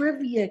Luke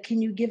trivia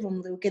can you give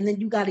him, Luke? And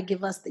then you got to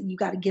give a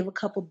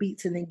couple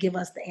beats and then give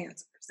us the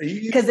answers.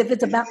 Because if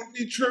it's about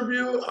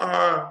trivia,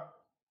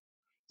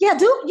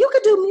 you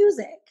could do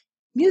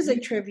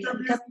music trivia,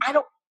 because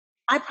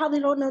I probably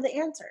don't know the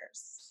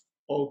answers.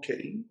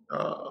 Okay.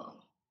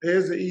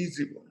 Here's an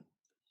easy one.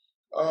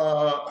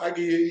 I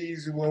give you an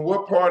easy one.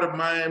 What part of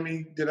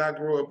Miami did I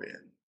grow up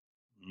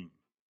in?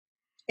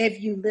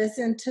 If you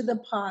listen to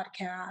the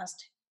podcast,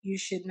 you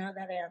should know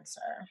that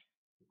answer.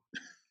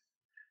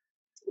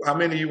 How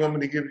many you want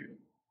me to give you?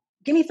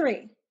 Give me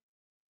 3.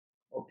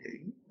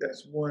 Okay,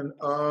 that's one.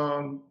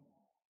 All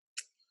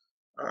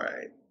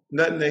right.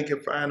 Nothing they can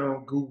find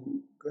on Google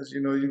because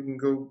you can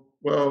go.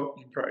 Well,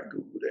 you probably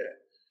Google that.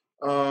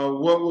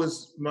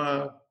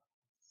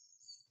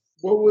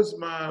 What was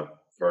my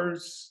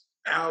first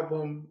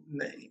album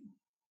name?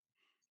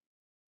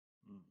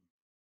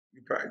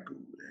 You probably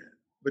Google that.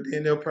 But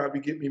then they'll probably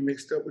get me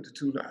mixed up with the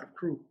 2 Live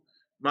Crew.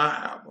 My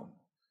album.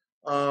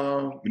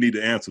 We need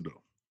the answer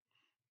though.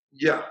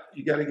 Yeah,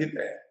 you got to get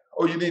that.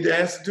 Oh, you need the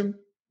answer too?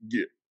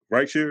 Yeah,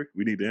 right, Sherry.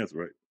 We need the answer,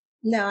 right?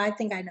 No, I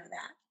think I know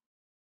that.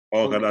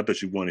 Oh, okay. I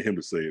thought you wanted him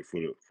to say it for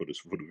the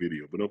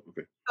video, but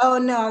okay. Oh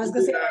no, I was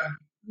gonna say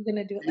you're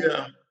gonna do it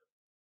later.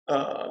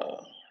 Yeah.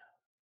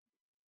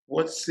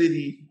 What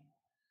city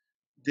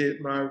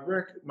did my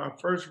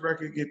first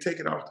record get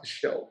taken off the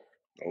shelf?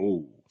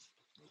 Oh,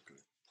 okay.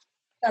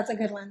 That's a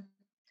good one.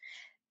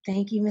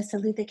 Thank you,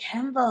 Mr. Luther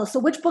Campbell. So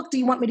which book do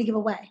you want me to give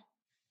away?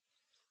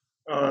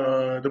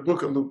 The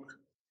Book of Luke.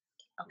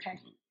 Okay.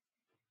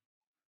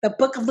 The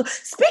Book of Luke.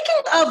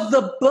 Speaking of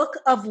the Book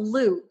of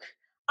Luke,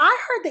 I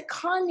heard that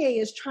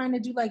Kanye is trying to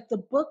do like the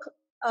Book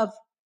of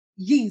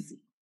Yeezy.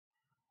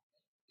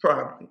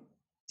 Probably.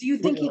 Do you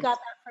think he got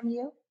that from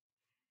you?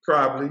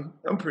 Probably.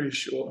 I'm pretty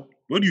sure.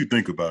 What do you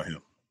think about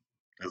him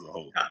as a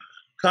whole?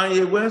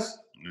 Kanye West?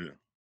 Yeah.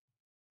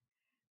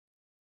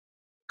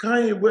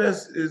 Kanye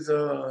West is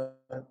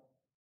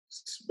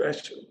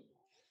special.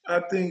 I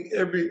think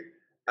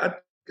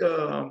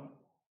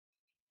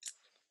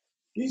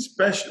he's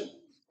special.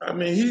 I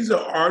mean, he's an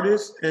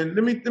artist, and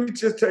let me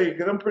just tell you,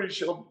 because I'm pretty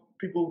sure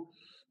people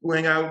who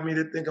hang out with me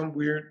that think I'm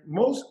weird.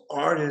 Most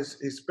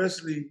artists,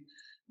 especially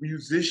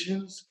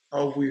musicians,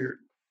 are weird.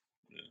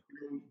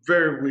 Yeah.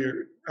 Very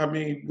weird. I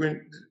mean,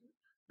 when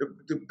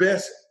the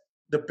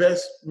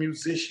best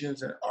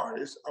musicians and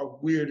artists are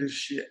weird as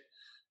shit,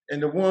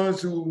 and the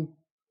ones who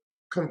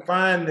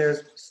confine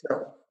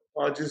themselves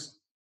or just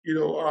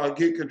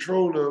get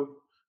control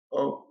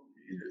of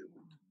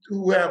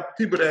who have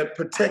people that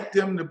protect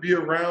them to be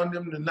around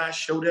them to not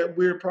show that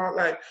weird part.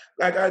 Like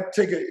I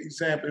take an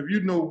example. If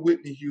you know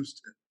Whitney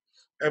Houston,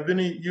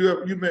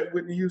 you met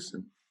Whitney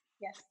Houston?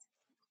 Yes.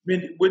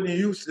 Whitney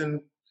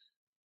Houston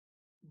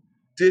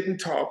didn't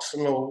talk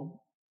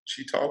slow.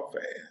 She talked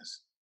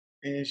fast,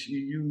 and she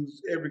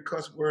used every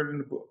cuss word in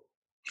the book.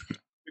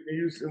 Whitney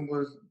Houston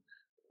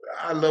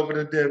I love her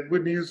to death.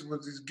 Whitney Houston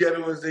was as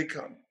ghetto as they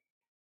come.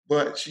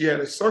 But she had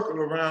a circle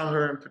around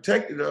her and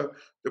protected her.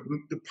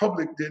 The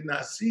public did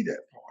not see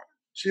that part.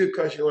 She'll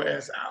cuss your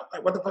ass out.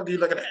 Like, what the fuck are you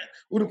looking at?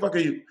 Who the fuck are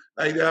you?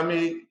 Like, I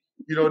mean,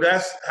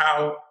 that's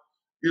how,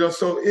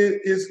 so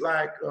it's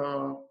like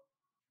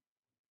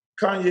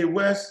Kanye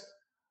West,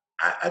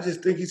 I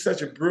just think he's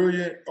such a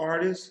brilliant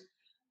artist.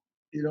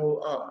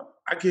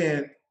 I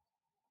can't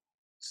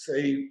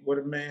say what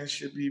a man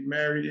should be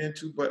married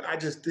into, but I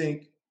just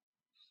think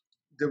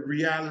the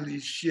reality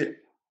shit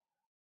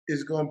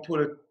is going to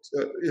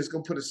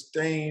put a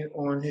stain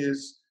on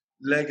his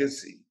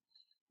legacy,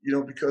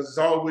 because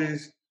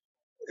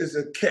it's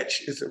a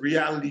catch. It's a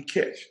reality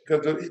catch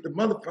because the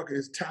motherfucker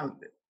is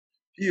talented.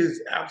 He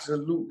is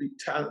absolutely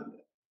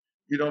talented.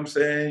 You know what I'm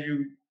saying?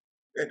 You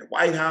at the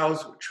White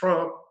House with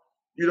Trump,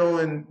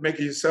 and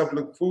making yourself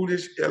look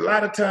foolish. A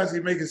lot of times he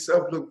makes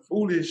himself look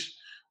foolish,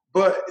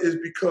 but it's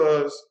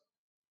because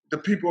the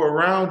people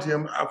around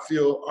him, I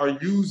feel, are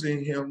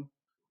using him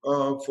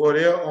for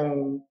their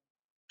own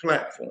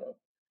platform.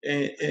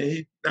 And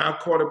he's now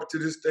caught up to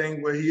this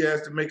thing where he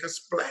has to make a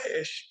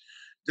splash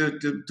to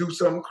do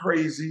something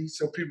crazy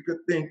so people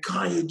could think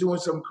Kanye doing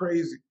something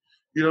crazy.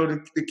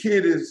 The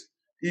kid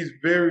he's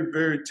very,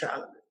 very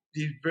talented.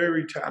 He's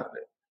very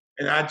talented.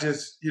 And I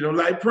just,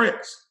 like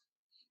Prince.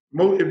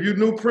 If you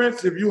knew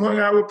Prince, if you hung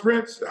out with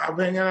Prince, I've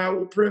hung out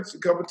with Prince a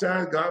couple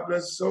times, God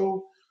bless his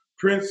soul.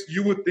 Prince,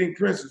 you would think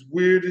Prince is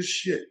weird as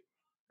shit.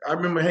 I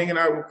remember hanging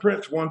out with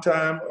Prince one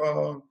time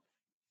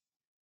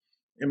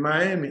in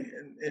Miami,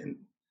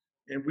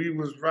 and we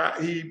was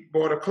he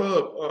bought a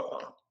club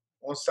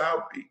on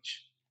South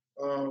Beach,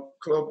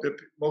 club that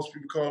most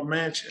people call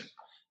Mansion.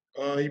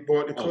 He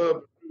bought the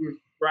club. We was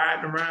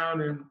riding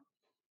around, and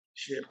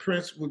shit,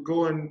 Prince would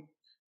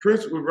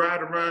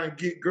ride around and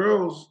get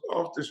girls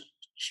off the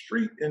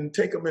street and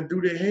take them and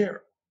do their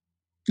hair.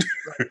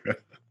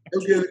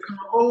 He'll get a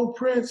call, oh,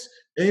 Prince,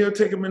 and he'll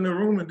take them in the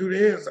room and do their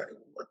hair. It's like,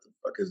 what the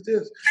fuck is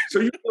this? So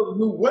you never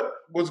knew what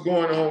was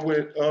going on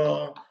with,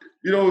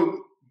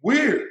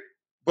 weird.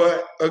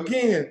 But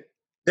again,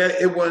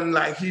 that it wasn't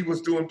like he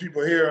was doing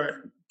people hair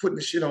and putting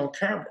the shit on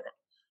camera.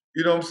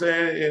 You know what I'm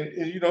saying?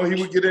 And he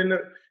would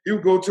he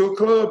would go to a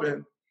club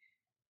and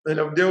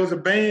if there was a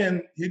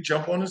band, he'd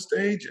jump on the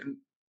stage and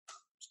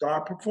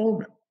start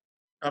performing.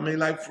 I mean,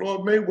 like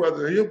Floyd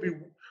Mayweather, he'll be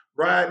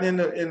riding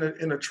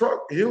in a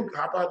truck. He'll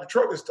hop out the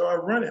truck and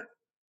start running,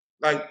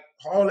 like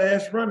haul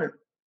ass running.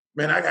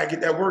 Man, I gotta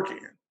get that work in.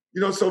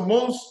 You know, so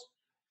most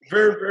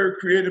very, very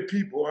creative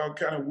people are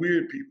kind of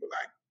weird people.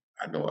 Like,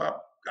 I know I've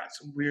got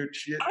some weird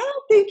shit. I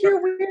don't think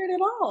you're weird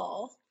at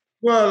all.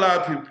 Well, a lot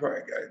of people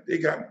probably they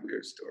got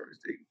weird stories.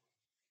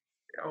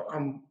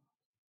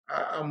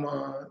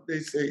 They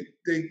say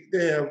they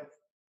have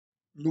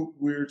Luke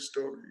weird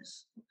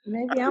stories.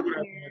 Maybe I I'm do what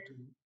I weird. want to do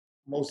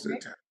most of the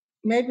time.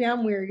 Maybe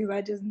I'm weird because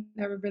I just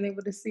never been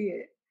able to see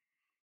it.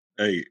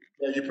 Hey,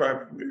 Yeah, you're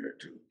probably weird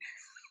too.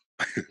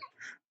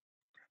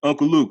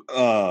 Uncle Luke,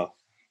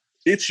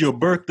 it's your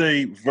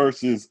birthday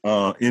versus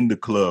In the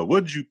Club.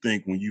 What did you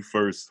think when you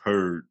first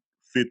heard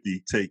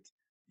 50 take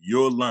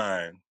your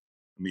line,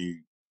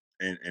 and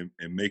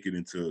make it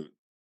into,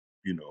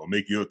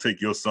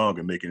 take your song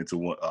and make it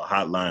into a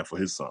hot line for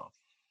his song?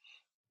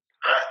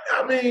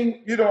 I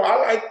mean, you know,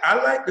 I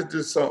liked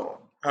this song.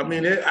 I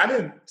mean, I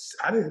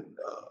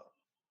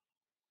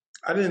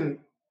didn't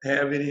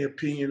have any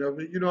opinion of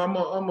it. You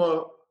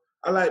know,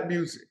 I like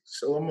music,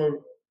 so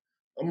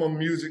I'm a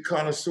music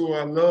connoisseur.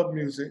 I love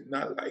music, and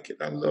I like it.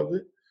 I love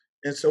it.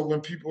 And so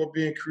when people are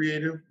being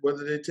creative,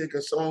 whether they take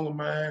a song of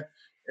mine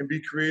and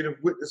be creative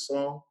with the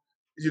song,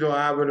 you know,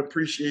 I have an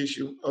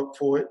appreciation up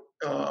for it.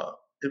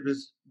 If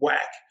it's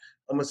whack,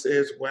 I'm gonna say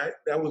it's whack.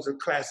 That was a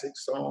classic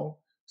song.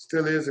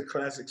 Still is a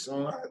classic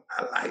song.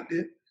 I liked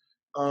it.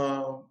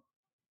 Um,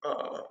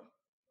 uh,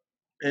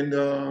 and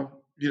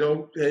you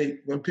know, hey,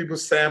 when people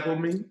sample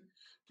me,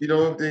 you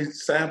know, if they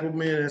sample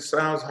me and it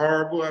sounds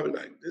horrible, I be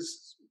like, this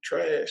is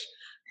trash.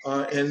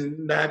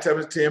 And 9 times out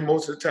of 10,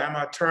 most of the time,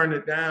 I turn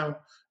it down.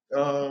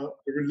 The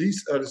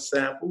release of the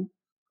sample,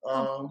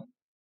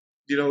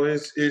 you know,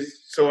 is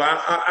so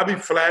I be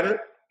flattered.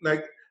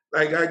 Like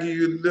I give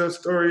you a little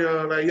story.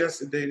 Like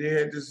yesterday, they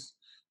had this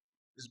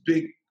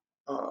big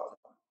uh,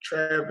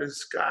 Travis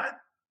Scott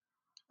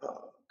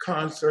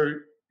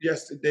concert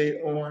yesterday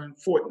on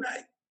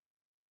Fortnite,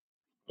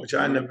 which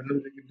I never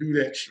knew they could do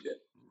that shit.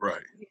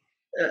 Right.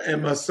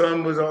 And my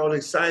son was all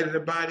excited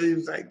about it. He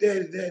was like,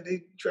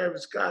 Daddy,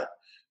 Travis Scott,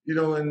 you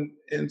know, and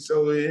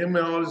so him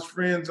and all his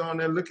friends on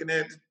there looking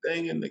at the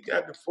thing, and they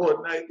got the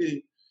Fortnite,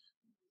 they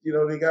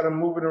got him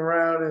moving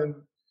around,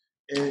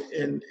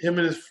 and him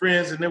and his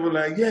friends, and they were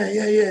like, yeah,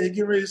 they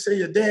get ready to say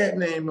your dad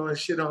name or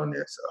shit on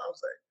there. So I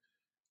was like,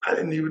 I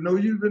didn't even know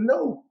you even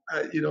know,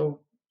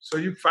 so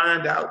you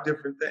find out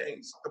different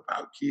things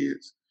about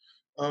kids.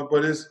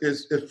 But it's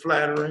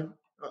flattering.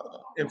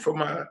 And for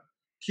my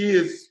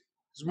kids,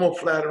 it's more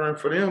flattering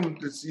for them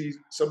to see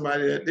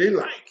somebody that they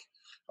like,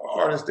 an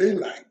artist they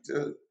like,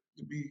 to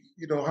be,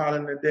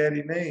 hollering their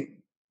daddy name.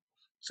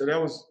 So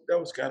that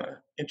was kind of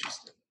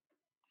interesting.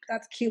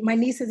 That's cute. My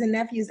nieces and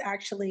nephews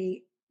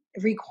actually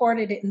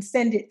recorded it and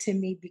sent it to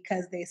me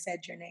because they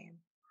said your name.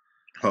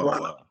 Oh,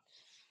 wow.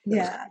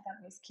 Yeah,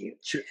 that was cute.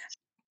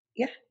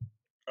 Yeah.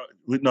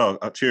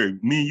 Cherry,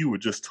 me and you were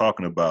just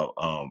talking about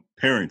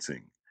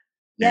parenting.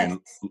 Yes.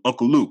 And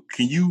Uncle Luke,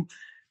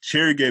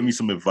 Cherry gave me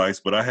some advice,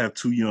 but I have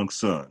 2 young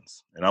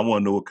sons, and I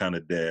want to know what kind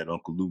of dad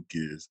Uncle Luke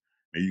is.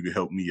 Maybe you can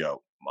help me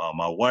out.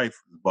 My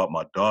wife bought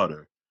my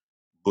daughter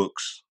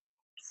books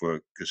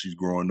because she's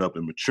growing up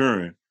and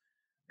maturing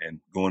and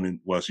going in,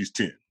 well, she's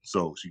 10.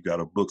 So she got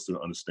her books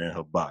to understand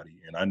her body.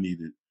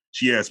 And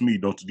she asked me,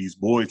 don't these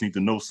boys need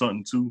to know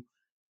something too?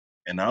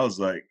 And I was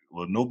like,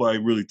 well, nobody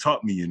really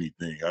taught me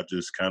anything. I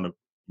just kind of,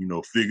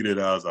 figured it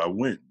out as I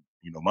went.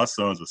 My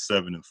sons are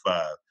 7 and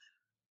 5.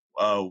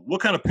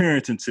 What kind of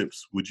parenting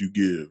tips would you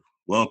give?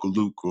 Well, Uncle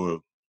Luke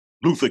or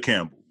Luther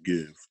Campbell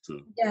give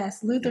to?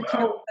 Yes, Luther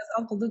Campbell, because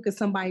Uncle Luke is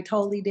somebody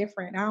totally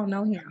different. I don't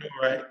know him.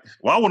 Right.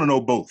 Well, I want to know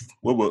both.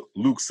 What would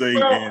Luke say?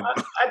 Well,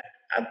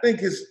 I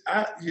think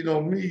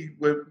me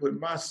with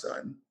my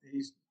son,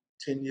 he's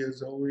 10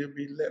 years old. He'll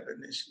be 11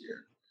 this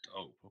year.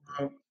 Oh,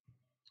 okay.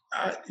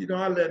 I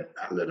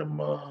let him.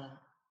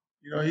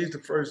 He's the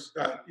first.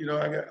 I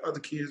got other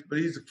kids, but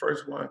he's the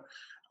first one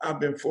I've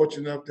been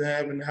fortunate enough to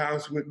have in the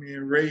house with me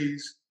and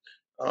raise.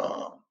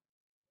 And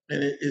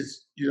it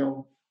is, it's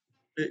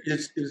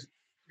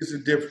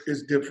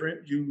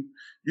different. You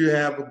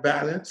have a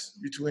balance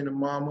between the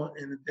mama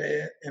and the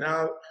dad, and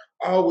I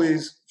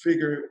always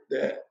figure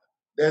that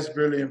that's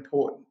really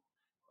important.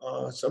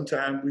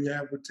 Sometimes we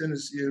have a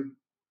tendency of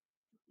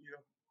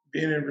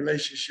being in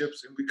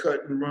relationships and we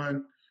cut and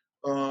run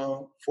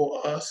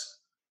for us,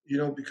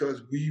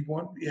 because we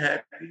want to be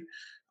happy.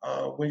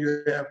 When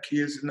you have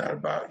kids, it's not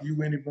about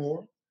you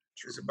anymore.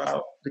 It's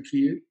about the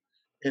kid.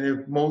 And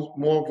if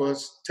more of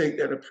us take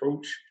that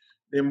approach,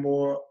 then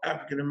more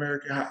African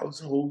American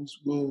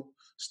households will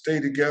stay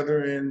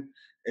together, and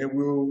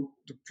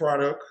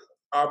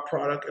our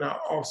product and our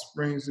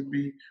offsprings will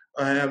be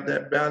have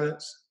that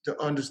balance to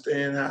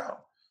understand how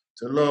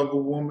to love a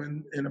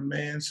woman and a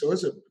man. So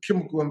it's a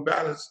chemical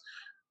imbalance.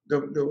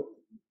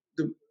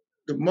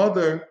 The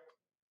mother,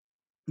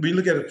 we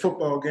look at a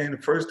football game, the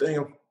first thing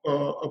a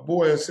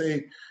boy will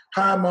say,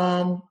 "Hi,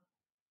 Mom,"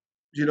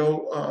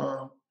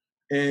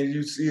 and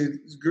you see a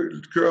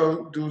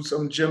girl do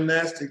some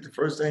gymnastics, the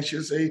first thing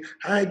she'll say,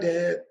 "Hi,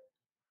 Dad."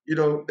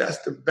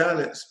 That's the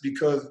balance,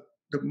 because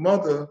the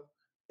mother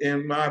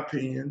in my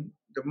opinion,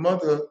 the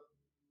mother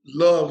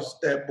loves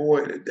that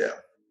boy to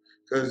death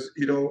because,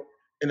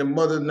 and the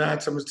mother 9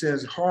 times 10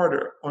 is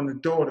harder on the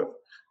daughter.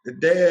 The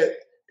dad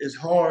is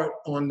hard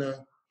on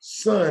the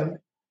son,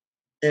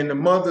 and the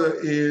mother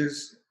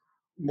is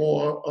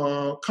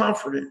more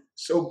confident.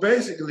 So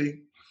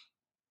basically,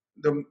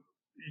 the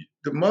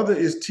mother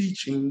is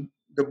teaching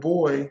the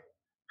boy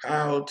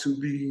how to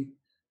be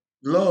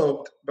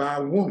loved by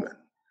a woman,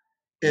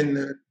 and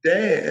the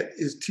dad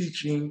is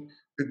teaching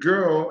the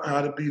girl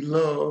how to be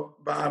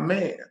loved by a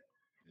man.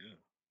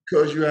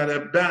 Because you have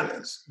that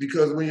balance.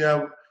 Because when you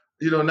have,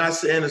 not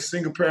saying a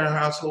single parent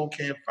household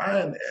can't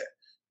find that,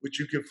 but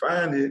you can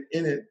find it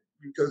in it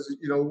because,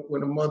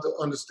 when a mother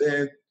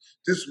understands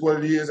this is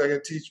what it is, I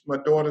can teach my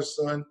daughter's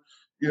son,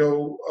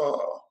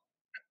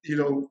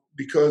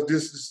 because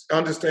this is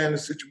understanding the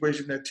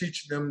situation that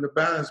teaches them the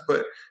balance,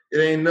 but it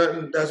ain't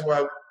nothing. That's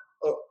why,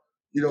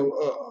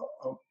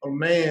 a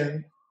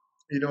man,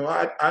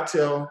 I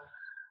tell,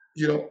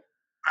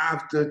 I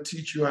have to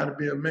teach you how to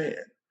be a man.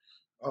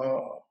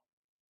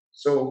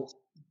 So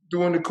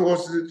during the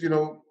courses,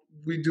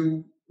 we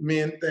do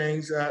men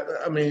things.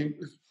 I mean,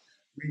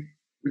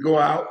 we go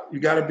out. You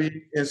got to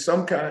be in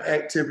some kind of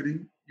activity.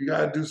 You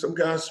got to do some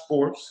kind of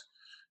sports.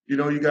 You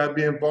got to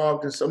be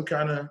involved in some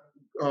kind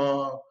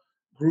of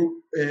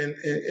group. And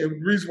the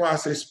reason why I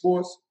say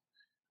sports,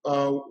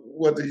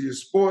 whether you're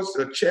sports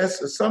or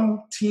chess or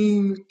some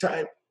team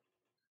type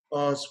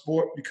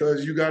sport,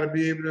 because you got to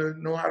be able to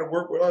know how to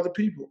work with other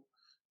people.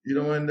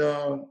 And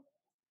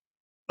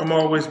I'm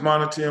always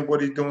monitoring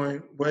what he's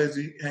doing, where is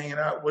he hanging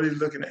out, what he's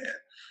looking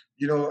at.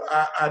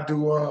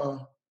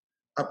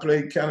 I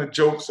play kind of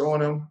jokes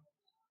on him,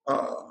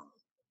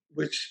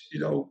 which,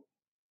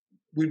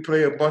 we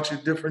play a bunch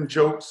of different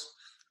jokes.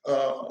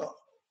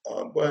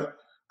 But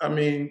I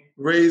mean,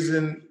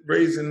 raising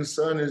the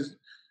son is,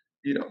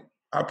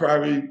 I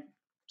probably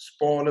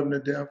spoil him to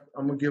death.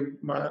 I'm gonna give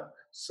my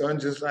son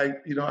just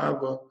like, I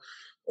have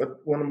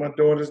one of my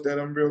daughters that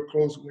I'm real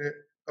close with.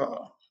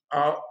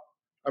 I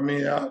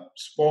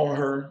spoil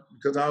her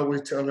because I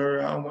always tell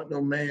her I don't want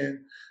no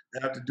man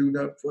to have to do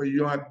nothing for you. You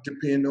don't have to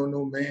depend on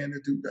no man to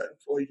do nothing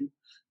for you.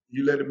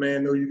 You let a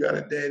man know you got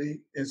a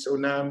daddy. And so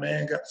now a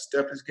man got to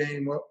step his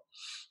game up.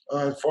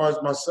 As far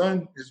as my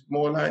son, it's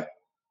more like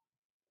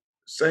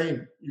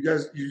same. You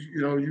guys,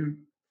 you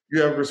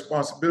have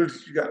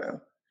responsibilities. You got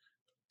to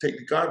take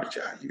the garbage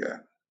out. You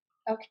got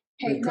Okay.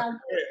 Now, you got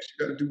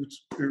to do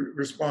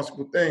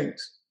responsible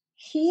things.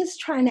 He's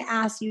trying to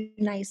ask you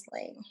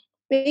nicely.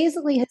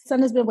 Basically, his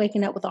son has been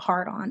waking up with a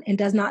heart on and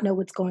does not know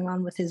what's going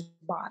on with his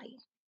body.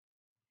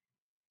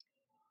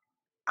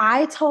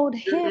 I told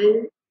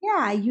him,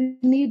 yeah, you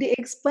need to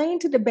explain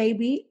to the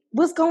baby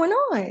what's going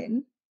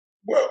on.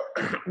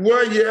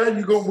 Well,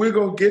 yeah, we're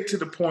gonna get to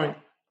the point.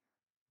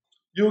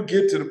 You'll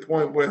get to the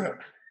point where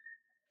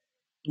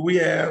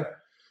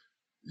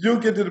you'll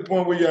get to the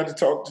point where you have to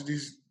talk to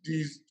these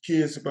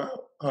kids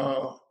about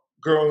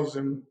girls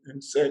and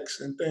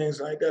sex and things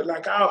like that.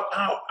 Like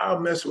I'll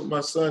mess with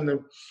my son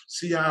to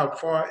see how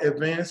far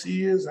advanced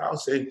he is. I'll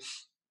say,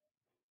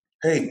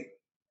 hey,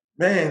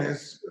 man,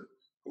 it's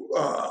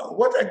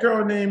what that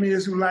girl name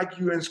is who like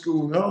you in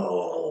school.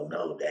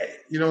 No, Dad.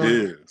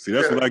 Yeah, see,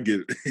 that's what I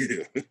get.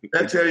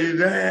 I tell you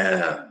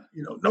that,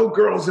 no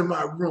girls in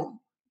my room,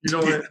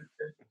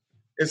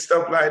 and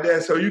stuff like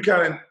that. So you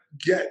kind of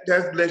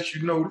that lets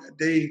you know that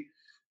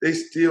they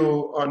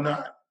still are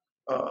not,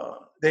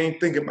 they ain't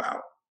thinking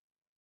about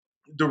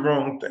the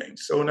wrong thing.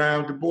 So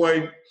now the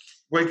boy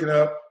waking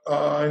up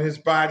and his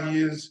body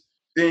is,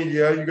 then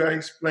you got to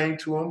explain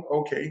to him,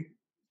 okay,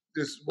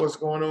 this is what's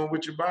going on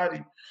with your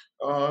body.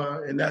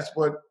 And that's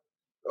what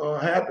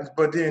happens.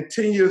 But then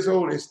 10 years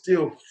old is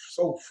still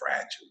so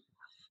fragile.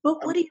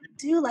 But what do you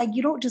do? Like,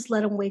 you don't just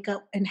let them wake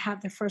up and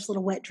have their first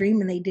little wet dream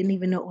and they didn't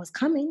even know it was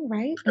coming,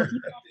 right? Like,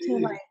 you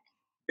have to,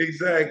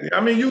 Exactly.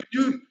 I mean, you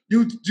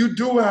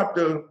do have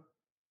to.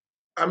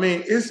 I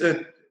mean,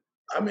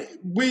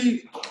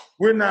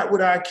 we're not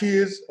with our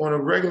kids on a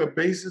regular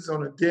basis,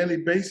 on a daily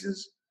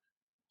basis.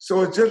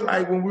 So it's just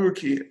like when we were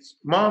kids.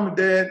 Mom and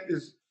dad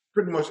is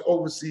pretty much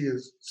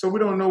overseers. So we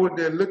don't know what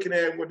they're looking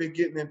at, what they're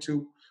getting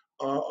into,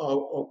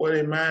 or what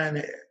their mind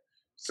at.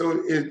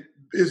 So it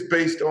is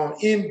based on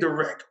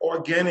indirect,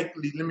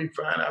 organically, let me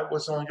find out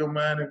what's on your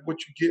mind and what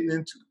you're getting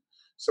into.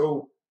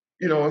 So,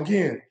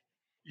 again,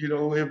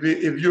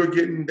 if you're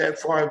getting that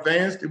far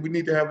advanced, then we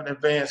need to have an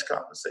advanced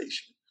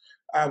conversation.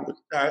 I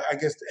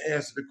guess to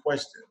answer the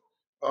question.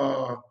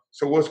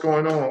 So what's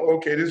going on?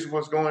 Okay, this is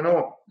what's going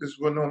on. This is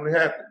what normally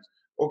happens.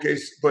 Okay,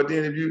 but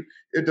then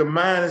if the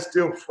mind is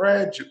still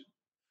fragile,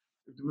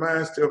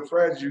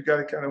 you got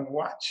to kind of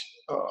watch.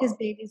 His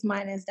baby's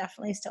mind is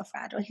definitely still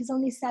fragile. He's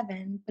only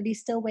 7, but he's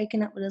still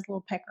waking up with his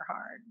little pecker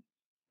hard.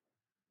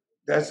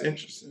 That's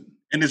interesting.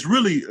 And it's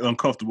really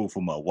uncomfortable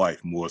for my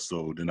wife more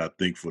so than I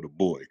think for the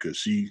boy, because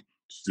she's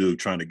still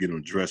trying to get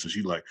him dressed, and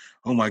she's like,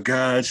 oh my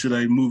God, should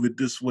I move it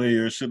this way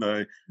or should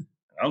I?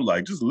 I'm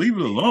like, just leave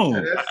it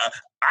alone.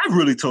 I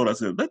really told her, I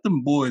said, let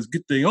them boys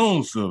get their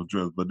own self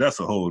dressed, but that's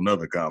a whole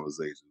nother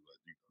conversation.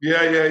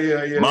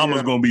 Yeah.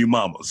 Mama's gonna be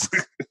mamas.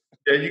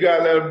 Yeah, you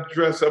gotta let them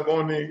dress up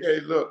on me. Hey,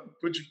 look,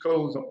 put your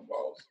clothes on,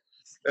 boss.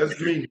 That's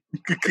me.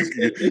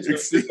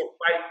 It's a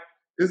fight.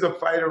 There's a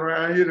fight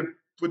around here to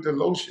put the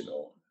lotion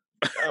on.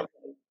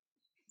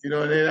 And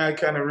then I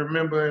kind of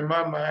remember in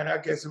my mind, I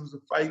guess it was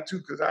a fight too,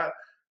 because I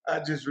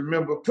just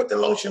remember put the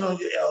lotion on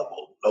your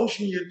elbow,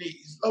 lotion your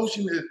knees,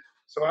 lotion it.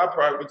 So I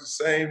probably was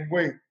the same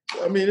way.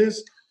 I mean,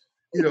 it's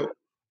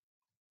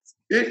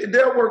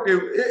they'll work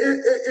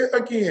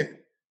again.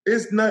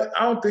 It's not.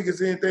 I don't think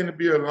it's anything to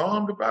be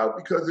alarmed about,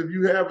 because if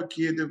you have a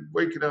kid that's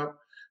waking up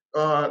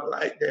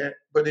like that,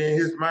 but then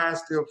his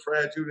mind's still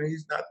fragile and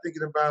he's not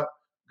thinking about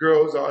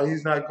girls, or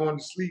he's not going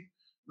to sleep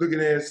looking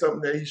at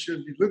something that he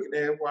shouldn't be looking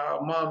at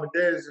while mom and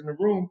dad is in the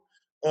room,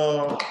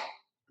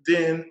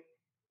 then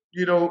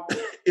it'll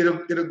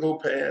go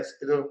past.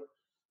 It'll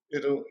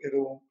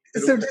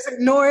So just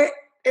ignore it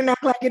and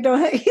act like it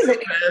don't.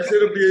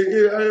 It'll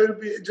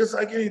be just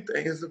like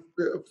anything. It's a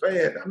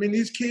fad. I mean,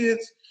 these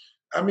kids.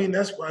 I mean,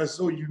 that's why it's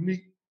so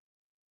unique.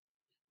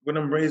 When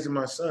I'm raising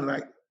my son,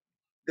 like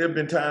there have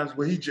been times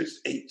where he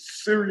just ate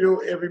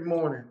cereal every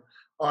morning,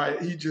 or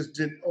he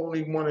just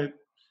only wanted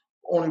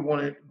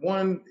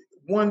one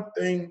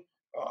thing.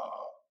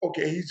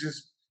 Okay, he's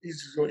just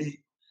gonna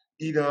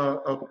eat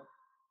not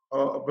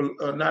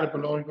a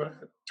bologna, but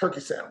a turkey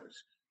sandwich.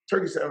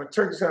 Turkey sandwich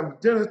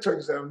dinner,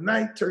 turkey sandwich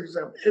night, turkey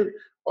sandwich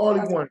all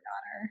he wanted.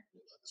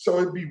 So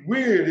it'd be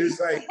weird. It's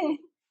like,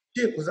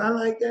 shit, was I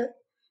like that?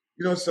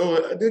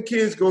 So the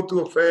kids go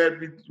through a fad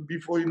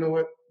before you know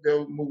it,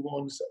 they'll move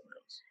on to something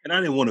else. And I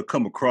didn't want to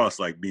come across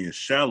like being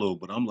shallow,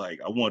 but I'm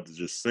like, I wanted to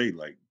just say,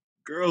 like,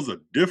 girls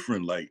are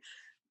different. Like,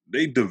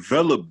 they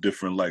develop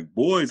different. Like,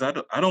 boys, I'm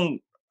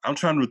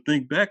trying to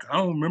think back. I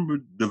don't remember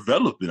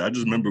developing. I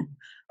just remember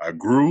I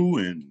grew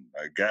and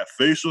I got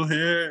facial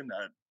hair, and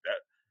I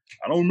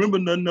don't remember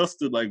nothing else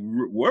to like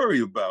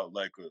worry about,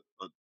 like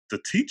to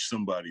teach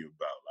somebody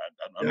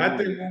about. I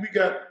think when we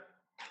got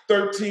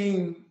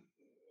 13,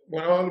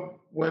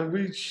 when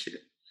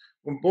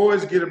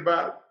boys get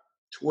about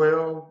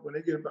 12, when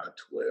they get about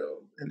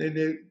 12, and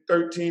then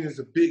 13 is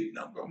a big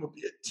number. I'm gonna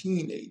be a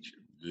teenager.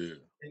 Yeah.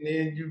 And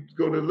then you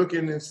go to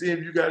looking and see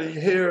if you got any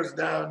hairs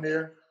down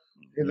there.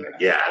 And like,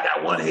 yeah, I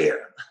got one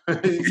hair.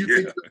 And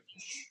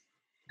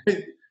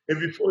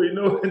before you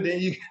know it,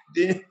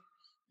 then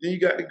you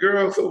got the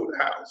girls over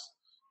the house.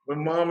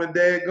 When mom and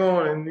dad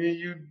gone, and then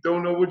you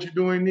don't know what you're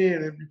doing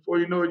then, and before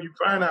you know it, you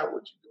find out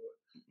what you're doing.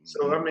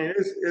 So I mean,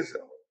 it's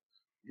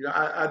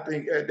I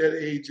think at that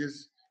age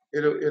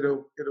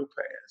it'll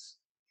pass.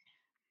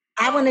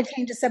 I want to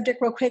change the subject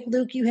real quick.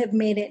 Luke, you have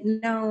made it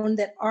known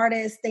that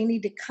artists, they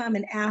need to come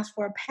and ask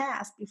for a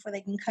pass before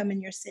they can come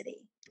in your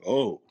city.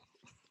 Oh,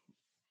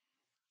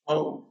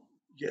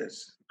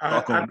 yes.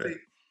 I think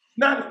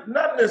not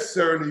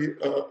necessarily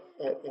a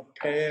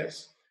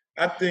pass.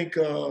 I think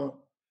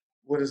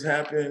what has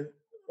happened,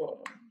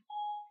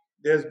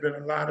 there's been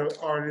a lot of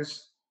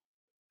artists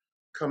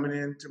coming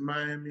into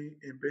Miami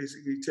and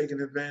basically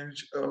taking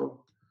advantage of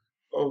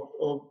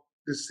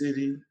the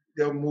city.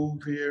 They'll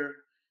move here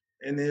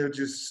and they'll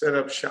just set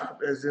up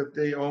shop as if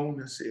they own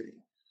the city,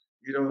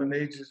 and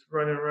they just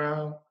run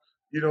around.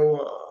 If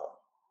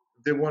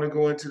they want to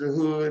go into the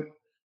hood,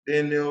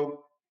 then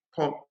they'll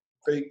pump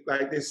fake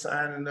like they're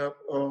signing up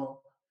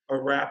a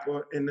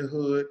rapper in the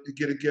hood to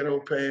get a ghetto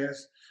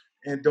pass,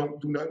 and don't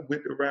do nothing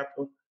with the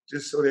rapper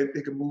just so that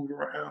they can move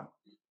around.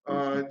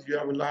 You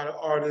have a lot of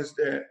artists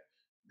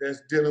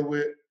that's dealing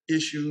with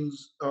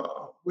issues,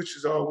 which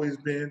has always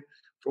been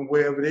from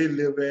wherever they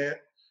live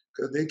at,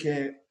 because they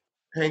can't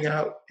hang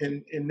out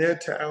in their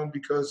town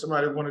because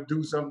somebody want to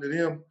do something to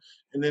them,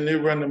 and then they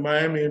run to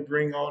Miami and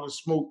bring all the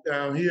smoke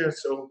down here.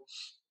 So,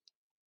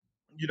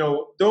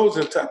 those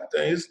are the type of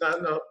things. It's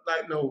not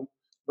no,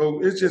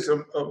 it's just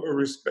a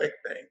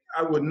respect thing.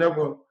 I would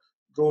never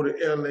go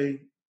to LA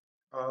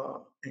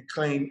and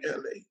claim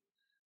LA,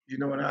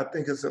 and I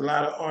think it's a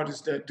lot of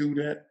artists that do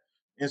that.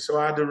 And so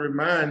I had to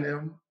remind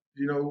them,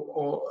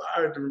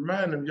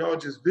 y'all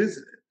just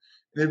visited.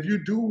 And if you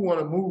do want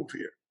to move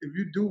here,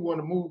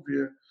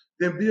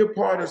 then be a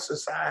part of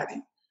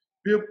society,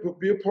 be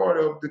a part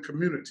of the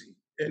community.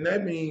 And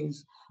that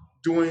means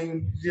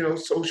doing,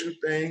 social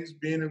things,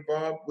 being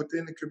involved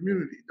within the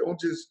community. Don't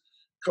just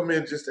come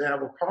in just to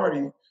have a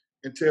party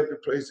and tear up the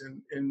place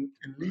and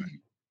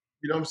leave.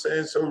 You know what I'm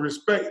saying? So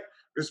respect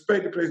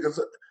the place, because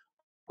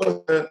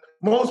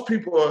most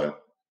people are,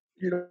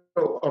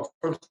 are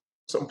from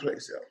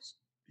someplace else,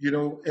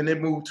 and they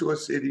move to a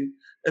city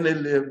and they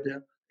live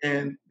there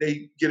and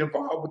they get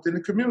involved within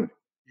the community,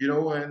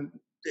 and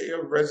they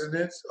are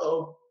residents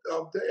of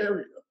the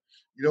area,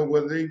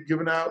 whether they're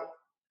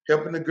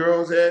helping the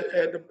girls at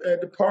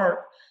the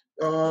park,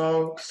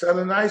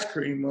 selling ice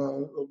cream,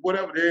 or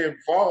whatever, they're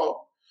involved.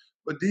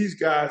 But these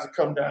guys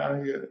come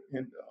down here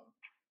and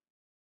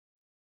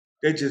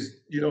they just,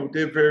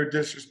 they're very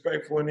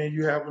disrespectful. And then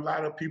you have a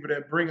lot of people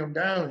that bring them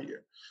down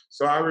here.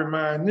 So I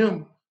remind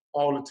them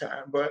all the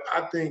time. But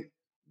I think,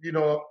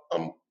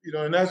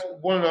 and that's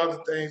one of the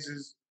other things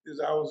is is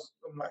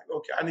I'm like,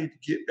 okay, I need to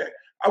get back.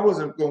 I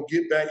wasn't gonna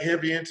get back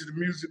heavy into the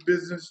music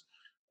business,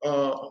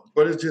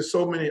 but it's just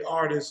so many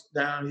artists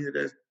down here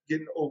that's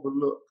getting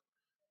overlooked.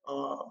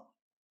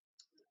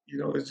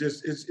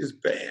 It's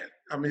bad.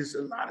 I mean, it's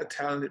a lot of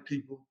talented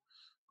people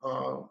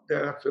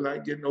that I feel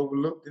like getting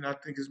overlooked, and I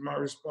think it's my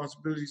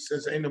responsibility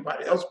since ain't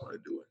nobody else want to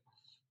do it.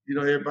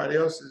 Everybody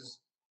else is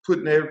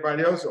putting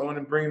everybody else on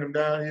and bringing them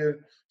down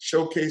here,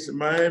 showcasing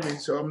Miami.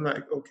 So I'm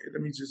like, okay,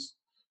 let me just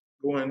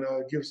go and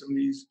give some of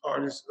these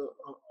artists an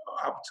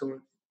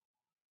opportunity.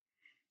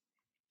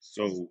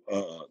 So,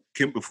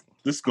 Campbell,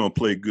 this is gonna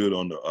play good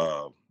on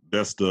the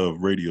best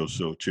of radio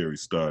show Cherry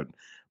started.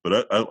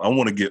 But I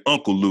want to get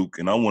Uncle Luke,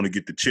 and I want to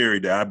get the Cherry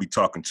that I be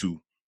talking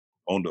to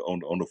on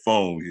the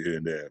phone here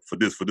and there for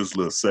this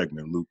little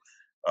segment, Luke.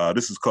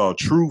 This is called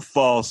True,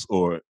 False,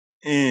 or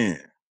In.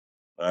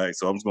 All right,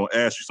 so I'm just gonna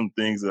ask you some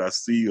things that I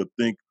see or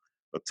think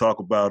or talk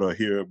about or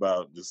hear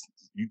about.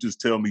 You just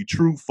tell me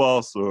true,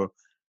 false, or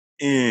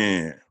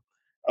in.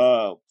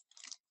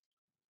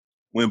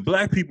 When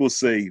Black people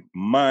say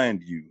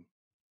 "mind you,"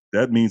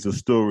 that means the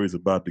story is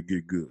about to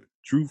get good.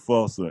 True,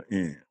 false, or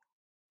in.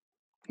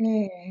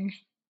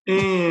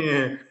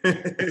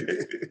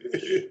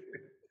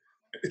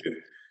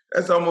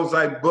 That's almost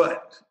like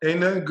butt.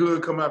 Ain't nothing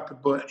good come out the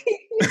butt.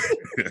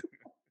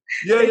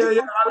 Yeah.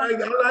 I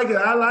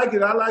like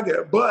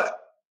it. But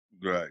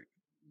Right.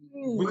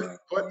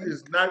 But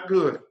is not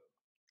good.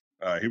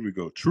 All right, here we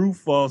go. True,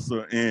 false,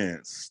 or in.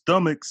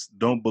 Stomachs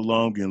don't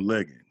belong in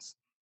leggings.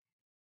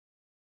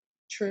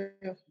 True.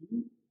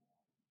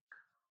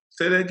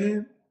 Say that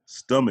again.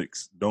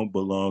 Stomachs don't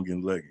belong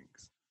in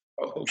leggings.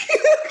 Oh.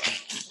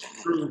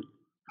 True.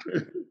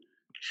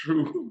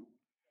 True.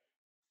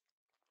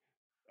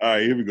 All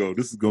right, here we go.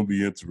 This is going to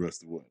be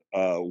interesting one.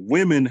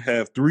 Women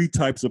have 3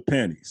 types of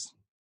panties.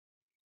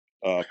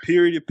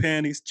 Period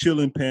panties,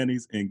 chilling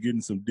panties, and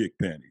getting some dick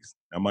panties.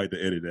 I might have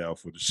to edit it out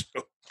for the show.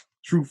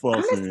 True,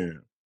 false, and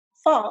in.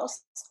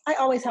 False. I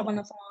always have on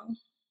a thong.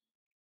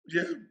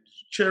 Yeah,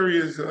 Cherry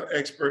is an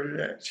expert at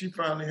that. She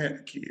finally had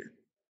a kid.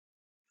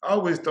 I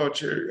always thought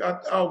she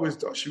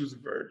was a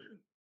virgin.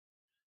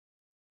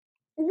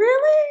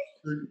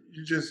 Really?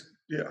 You just,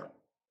 yeah.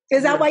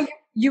 Is that why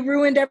you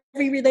ruined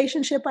every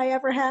relationship I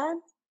ever had?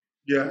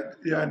 Yeah,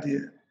 I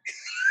did.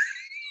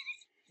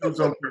 It was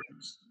on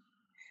purpose.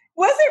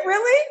 Was it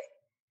really?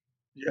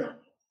 Yeah.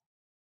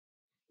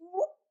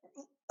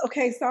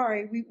 Okay,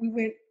 sorry. We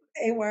went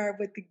AWire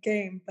with the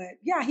game, but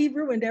yeah, he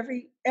ruined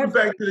every.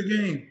 Back to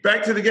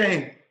the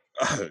game.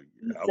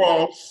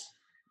 False.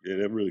 Yeah,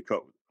 that really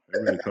caught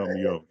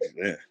me off.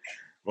 Yeah.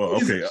 Well,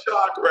 He's okay. in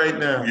shock right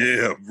now.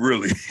 Yeah,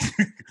 really.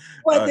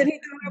 What, did he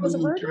know I was a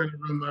virgin? Trying to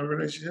ruin my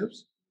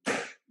relationships?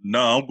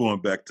 No, I'm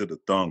going back to the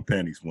thong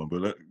panties one,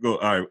 but all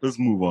right, let's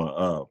move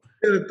on.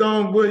 Yeah, the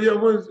thong,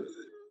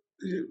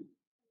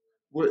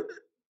 what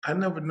I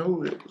never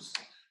knew it was.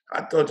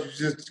 I thought you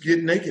just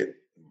get naked.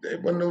 There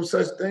wasn't no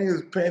such thing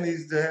as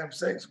panties to have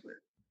sex with.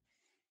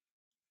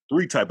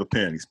 3 type of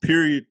panties.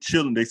 Period,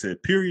 chilling. They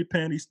said period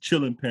panties,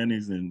 chilling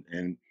panties, and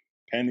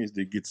panties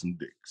that get some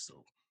dick.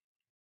 So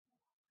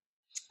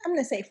I'm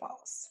gonna say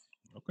false.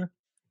 Okay.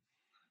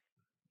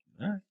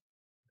 All right.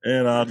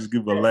 And I'll just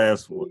give a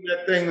last one.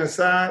 That thing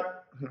aside.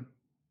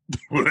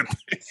 Them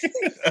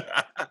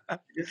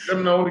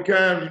the only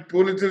kind you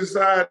pull it to the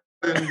side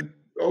and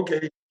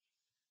okay.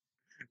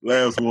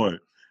 Last one.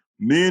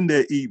 Men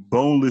that eat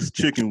boneless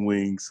chicken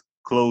wings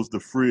close the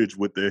fridge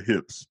with their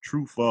hips.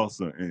 True, false,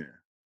 or in?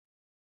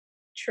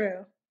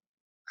 True.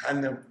 I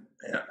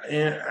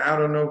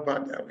don't know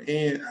about that one.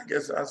 In, I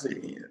guess I'll say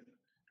in.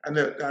 I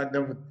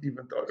never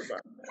even thought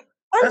about that.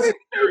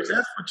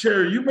 That's for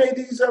Cherry. You made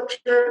these up,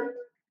 Cherry?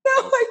 No,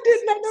 I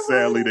didn't.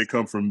 Sadly, they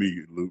come from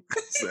me, Luke.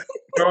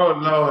 Oh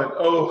Lord!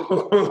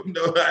 Oh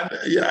no!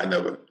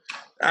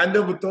 I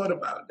never thought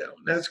about that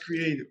one. That's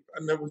creative. I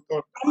never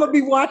thought. I'm gonna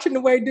be watching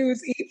the way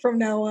dudes eat from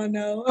now on.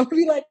 Though I'm gonna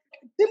be like,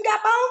 them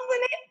got bones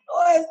in it,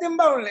 or is them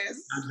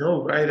boneless? I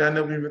know, right? I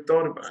never even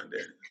thought about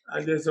that.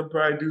 I guess I'll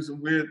probably do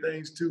some weird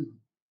things too.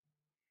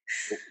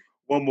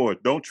 One more.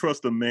 Don't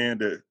trust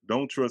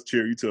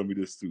Cherry. You tell me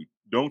this too.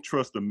 Don't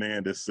trust a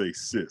man that say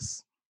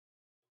sis.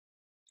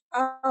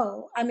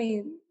 Oh, I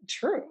mean,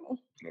 true.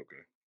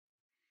 Okay.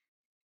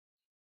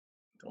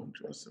 Don't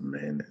trust a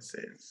man that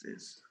says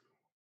sis.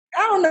 I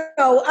don't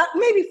know.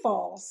 Maybe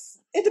false.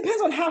 It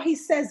depends on how he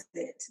says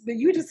it. But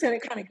you just said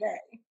it kind of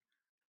gay.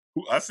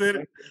 I said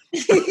it.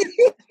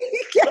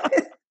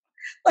 Yes.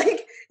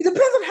 Like, it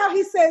depends on how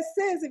he says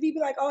sis. If he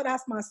be like, oh,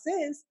 that's my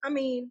sis, I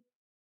mean,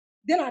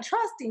 then I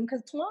trust him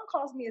because Tuan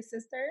calls me a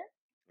sister.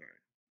 Right.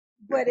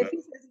 But if he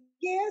says,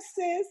 yeah,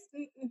 sis,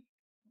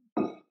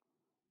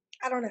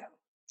 I don't know.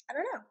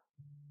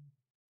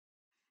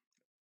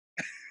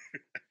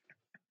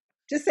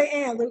 Just say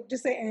Ann, Luke.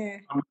 Just say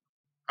Ann.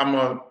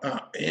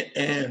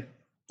 Ann.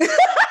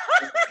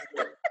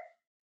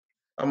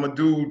 I'm a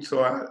dude,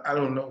 so I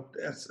don't know.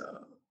 That's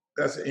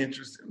an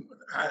interesting one.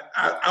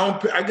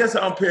 I guess I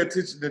don't pay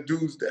attention to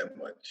dudes that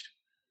much.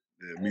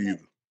 Yeah, me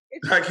either.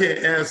 I can't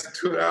answer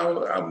to it.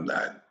 I'm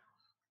not.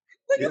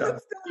 Look at them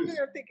still in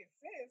there thinking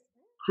sis.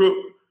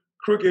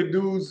 crooked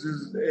dudes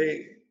is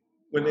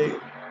when they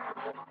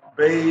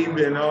babe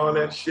and all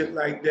that shit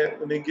like that,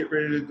 when they get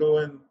ready to go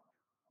in,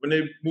 when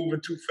they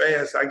moving too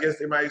fast, I guess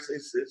they might say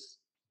sis.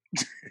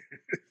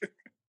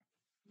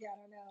 Yeah, I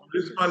don't know.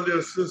 This is my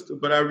little sister,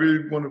 but I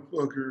really want to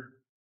fuck her.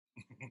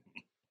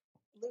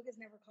 Luke has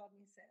never called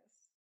me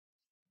sis.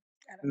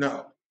 I don't No.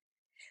 know.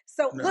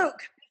 So, No.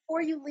 Luke,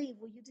 before you leave,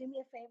 will you do me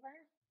a favor?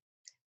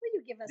 Will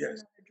you give us Yes.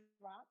 another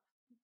drop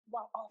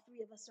while all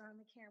three of us are on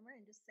the camera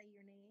and just say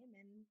your name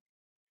and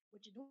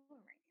what you're doing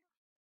right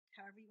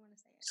now? However you want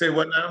to say it. Say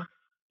what now?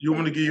 You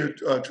want me to give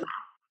you a drop?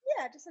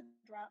 Yeah, just a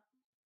drop.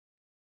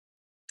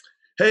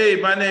 Hey,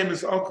 my name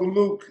is Uncle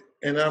Luke,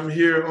 and I'm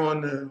here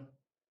on the.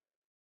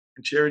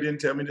 And Cherry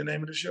didn't tell me the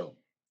name of the show.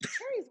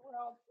 Cherry's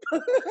World.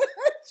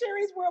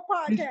 Cherry's World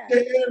podcast.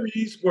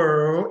 Cherry's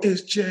World.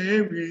 It's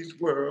Cherry's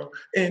World.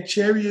 And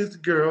Cherry is the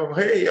girl.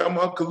 Hey, I'm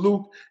Uncle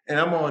Luke, and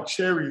I'm on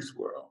Cherry's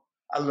World.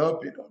 I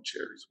love it on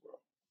Cherry's World.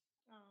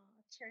 Oh,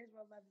 Cherry's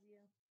World loves you.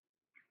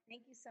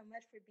 Thank you so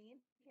much for being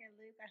here,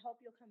 Luke. I hope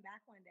you'll come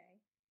back one day.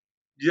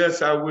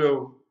 Yes, I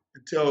will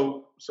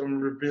tell some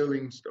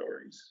revealing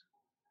stories.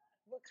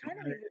 What kind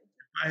of? If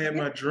I had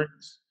my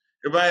drinks,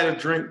 if I had a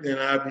drink, then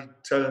I'd be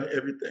telling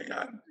everything.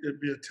 It'd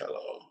be a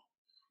tell-all.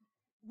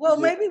 Well,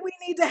 maybe we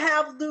need to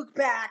have Luke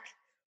back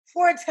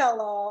for a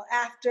tell-all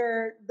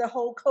after the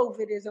whole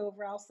COVID is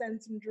over. I'll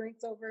send some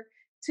drinks over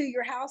to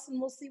your house and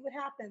we'll see what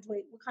happens.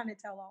 Wait, what kind of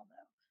tell-all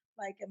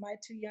though? Like, am I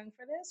too young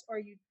for this, or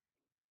you?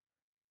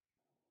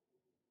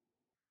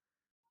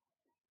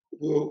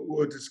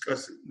 We'll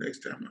discuss it next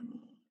time I'm on.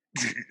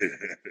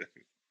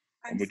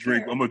 I'm gonna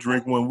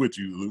drink one with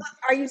you, Luke.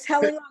 Are you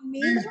telling on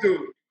me? Please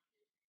do.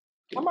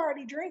 I'm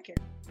already drinking.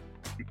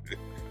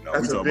 No,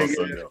 we talking about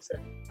something else.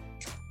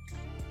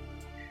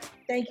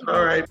 Thank you.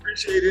 All right,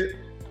 appreciate it.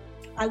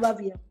 I love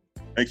you.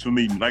 Thanks for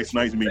meeting. Nice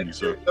meeting you,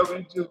 sir. Love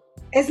you too.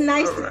 It's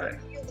nice All to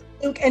right. meet you,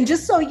 Luke. And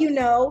just so you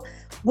know,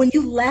 when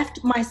you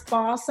left my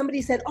spa,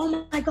 somebody said,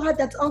 "Oh my God,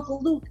 that's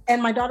Uncle Luke,"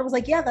 and my daughter was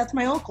like, "Yeah, that's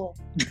my uncle."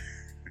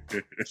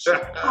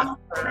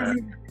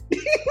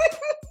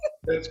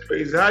 That's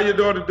crazy. How your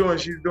daughter doing?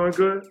 She's doing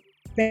good?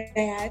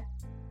 Bad.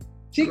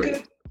 She Great.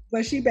 good,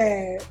 but she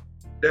bad.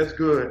 That's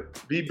good.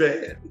 Be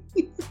bad.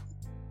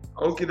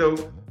 Okie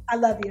doke. I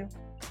love you.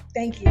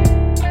 Thank you.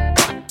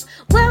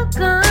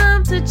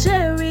 Welcome to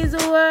Cherry's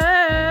World.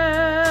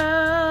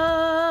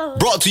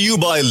 Brought to you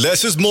by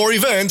Less is More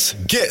Events.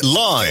 Get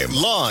Lime.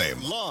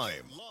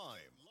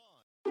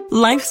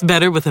 Life's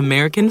better with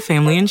American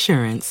Family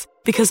Insurance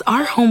because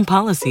our home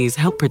policies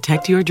help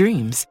protect your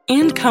dreams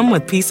and come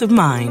with peace of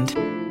mind.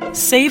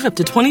 Save up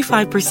to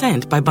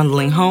 25% by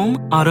bundling home,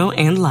 auto,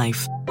 and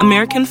life.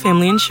 American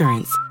Family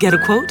Insurance. Get a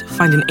quote,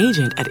 find an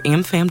agent at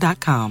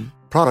amfam.com.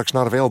 Products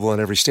not available in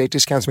every state.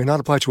 Discounts may not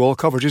apply to all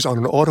coverages on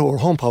an auto or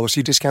home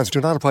policy. Discounts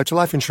do not apply to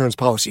life insurance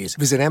policies.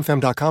 Visit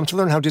amfam.com to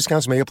learn how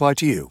discounts may apply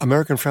to you.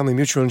 American Family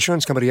Mutual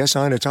Insurance Company, SI,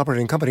 and its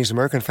operating companies,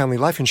 American Family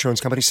Life Insurance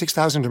Company,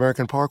 6000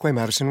 American Parkway,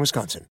 Madison, Wisconsin.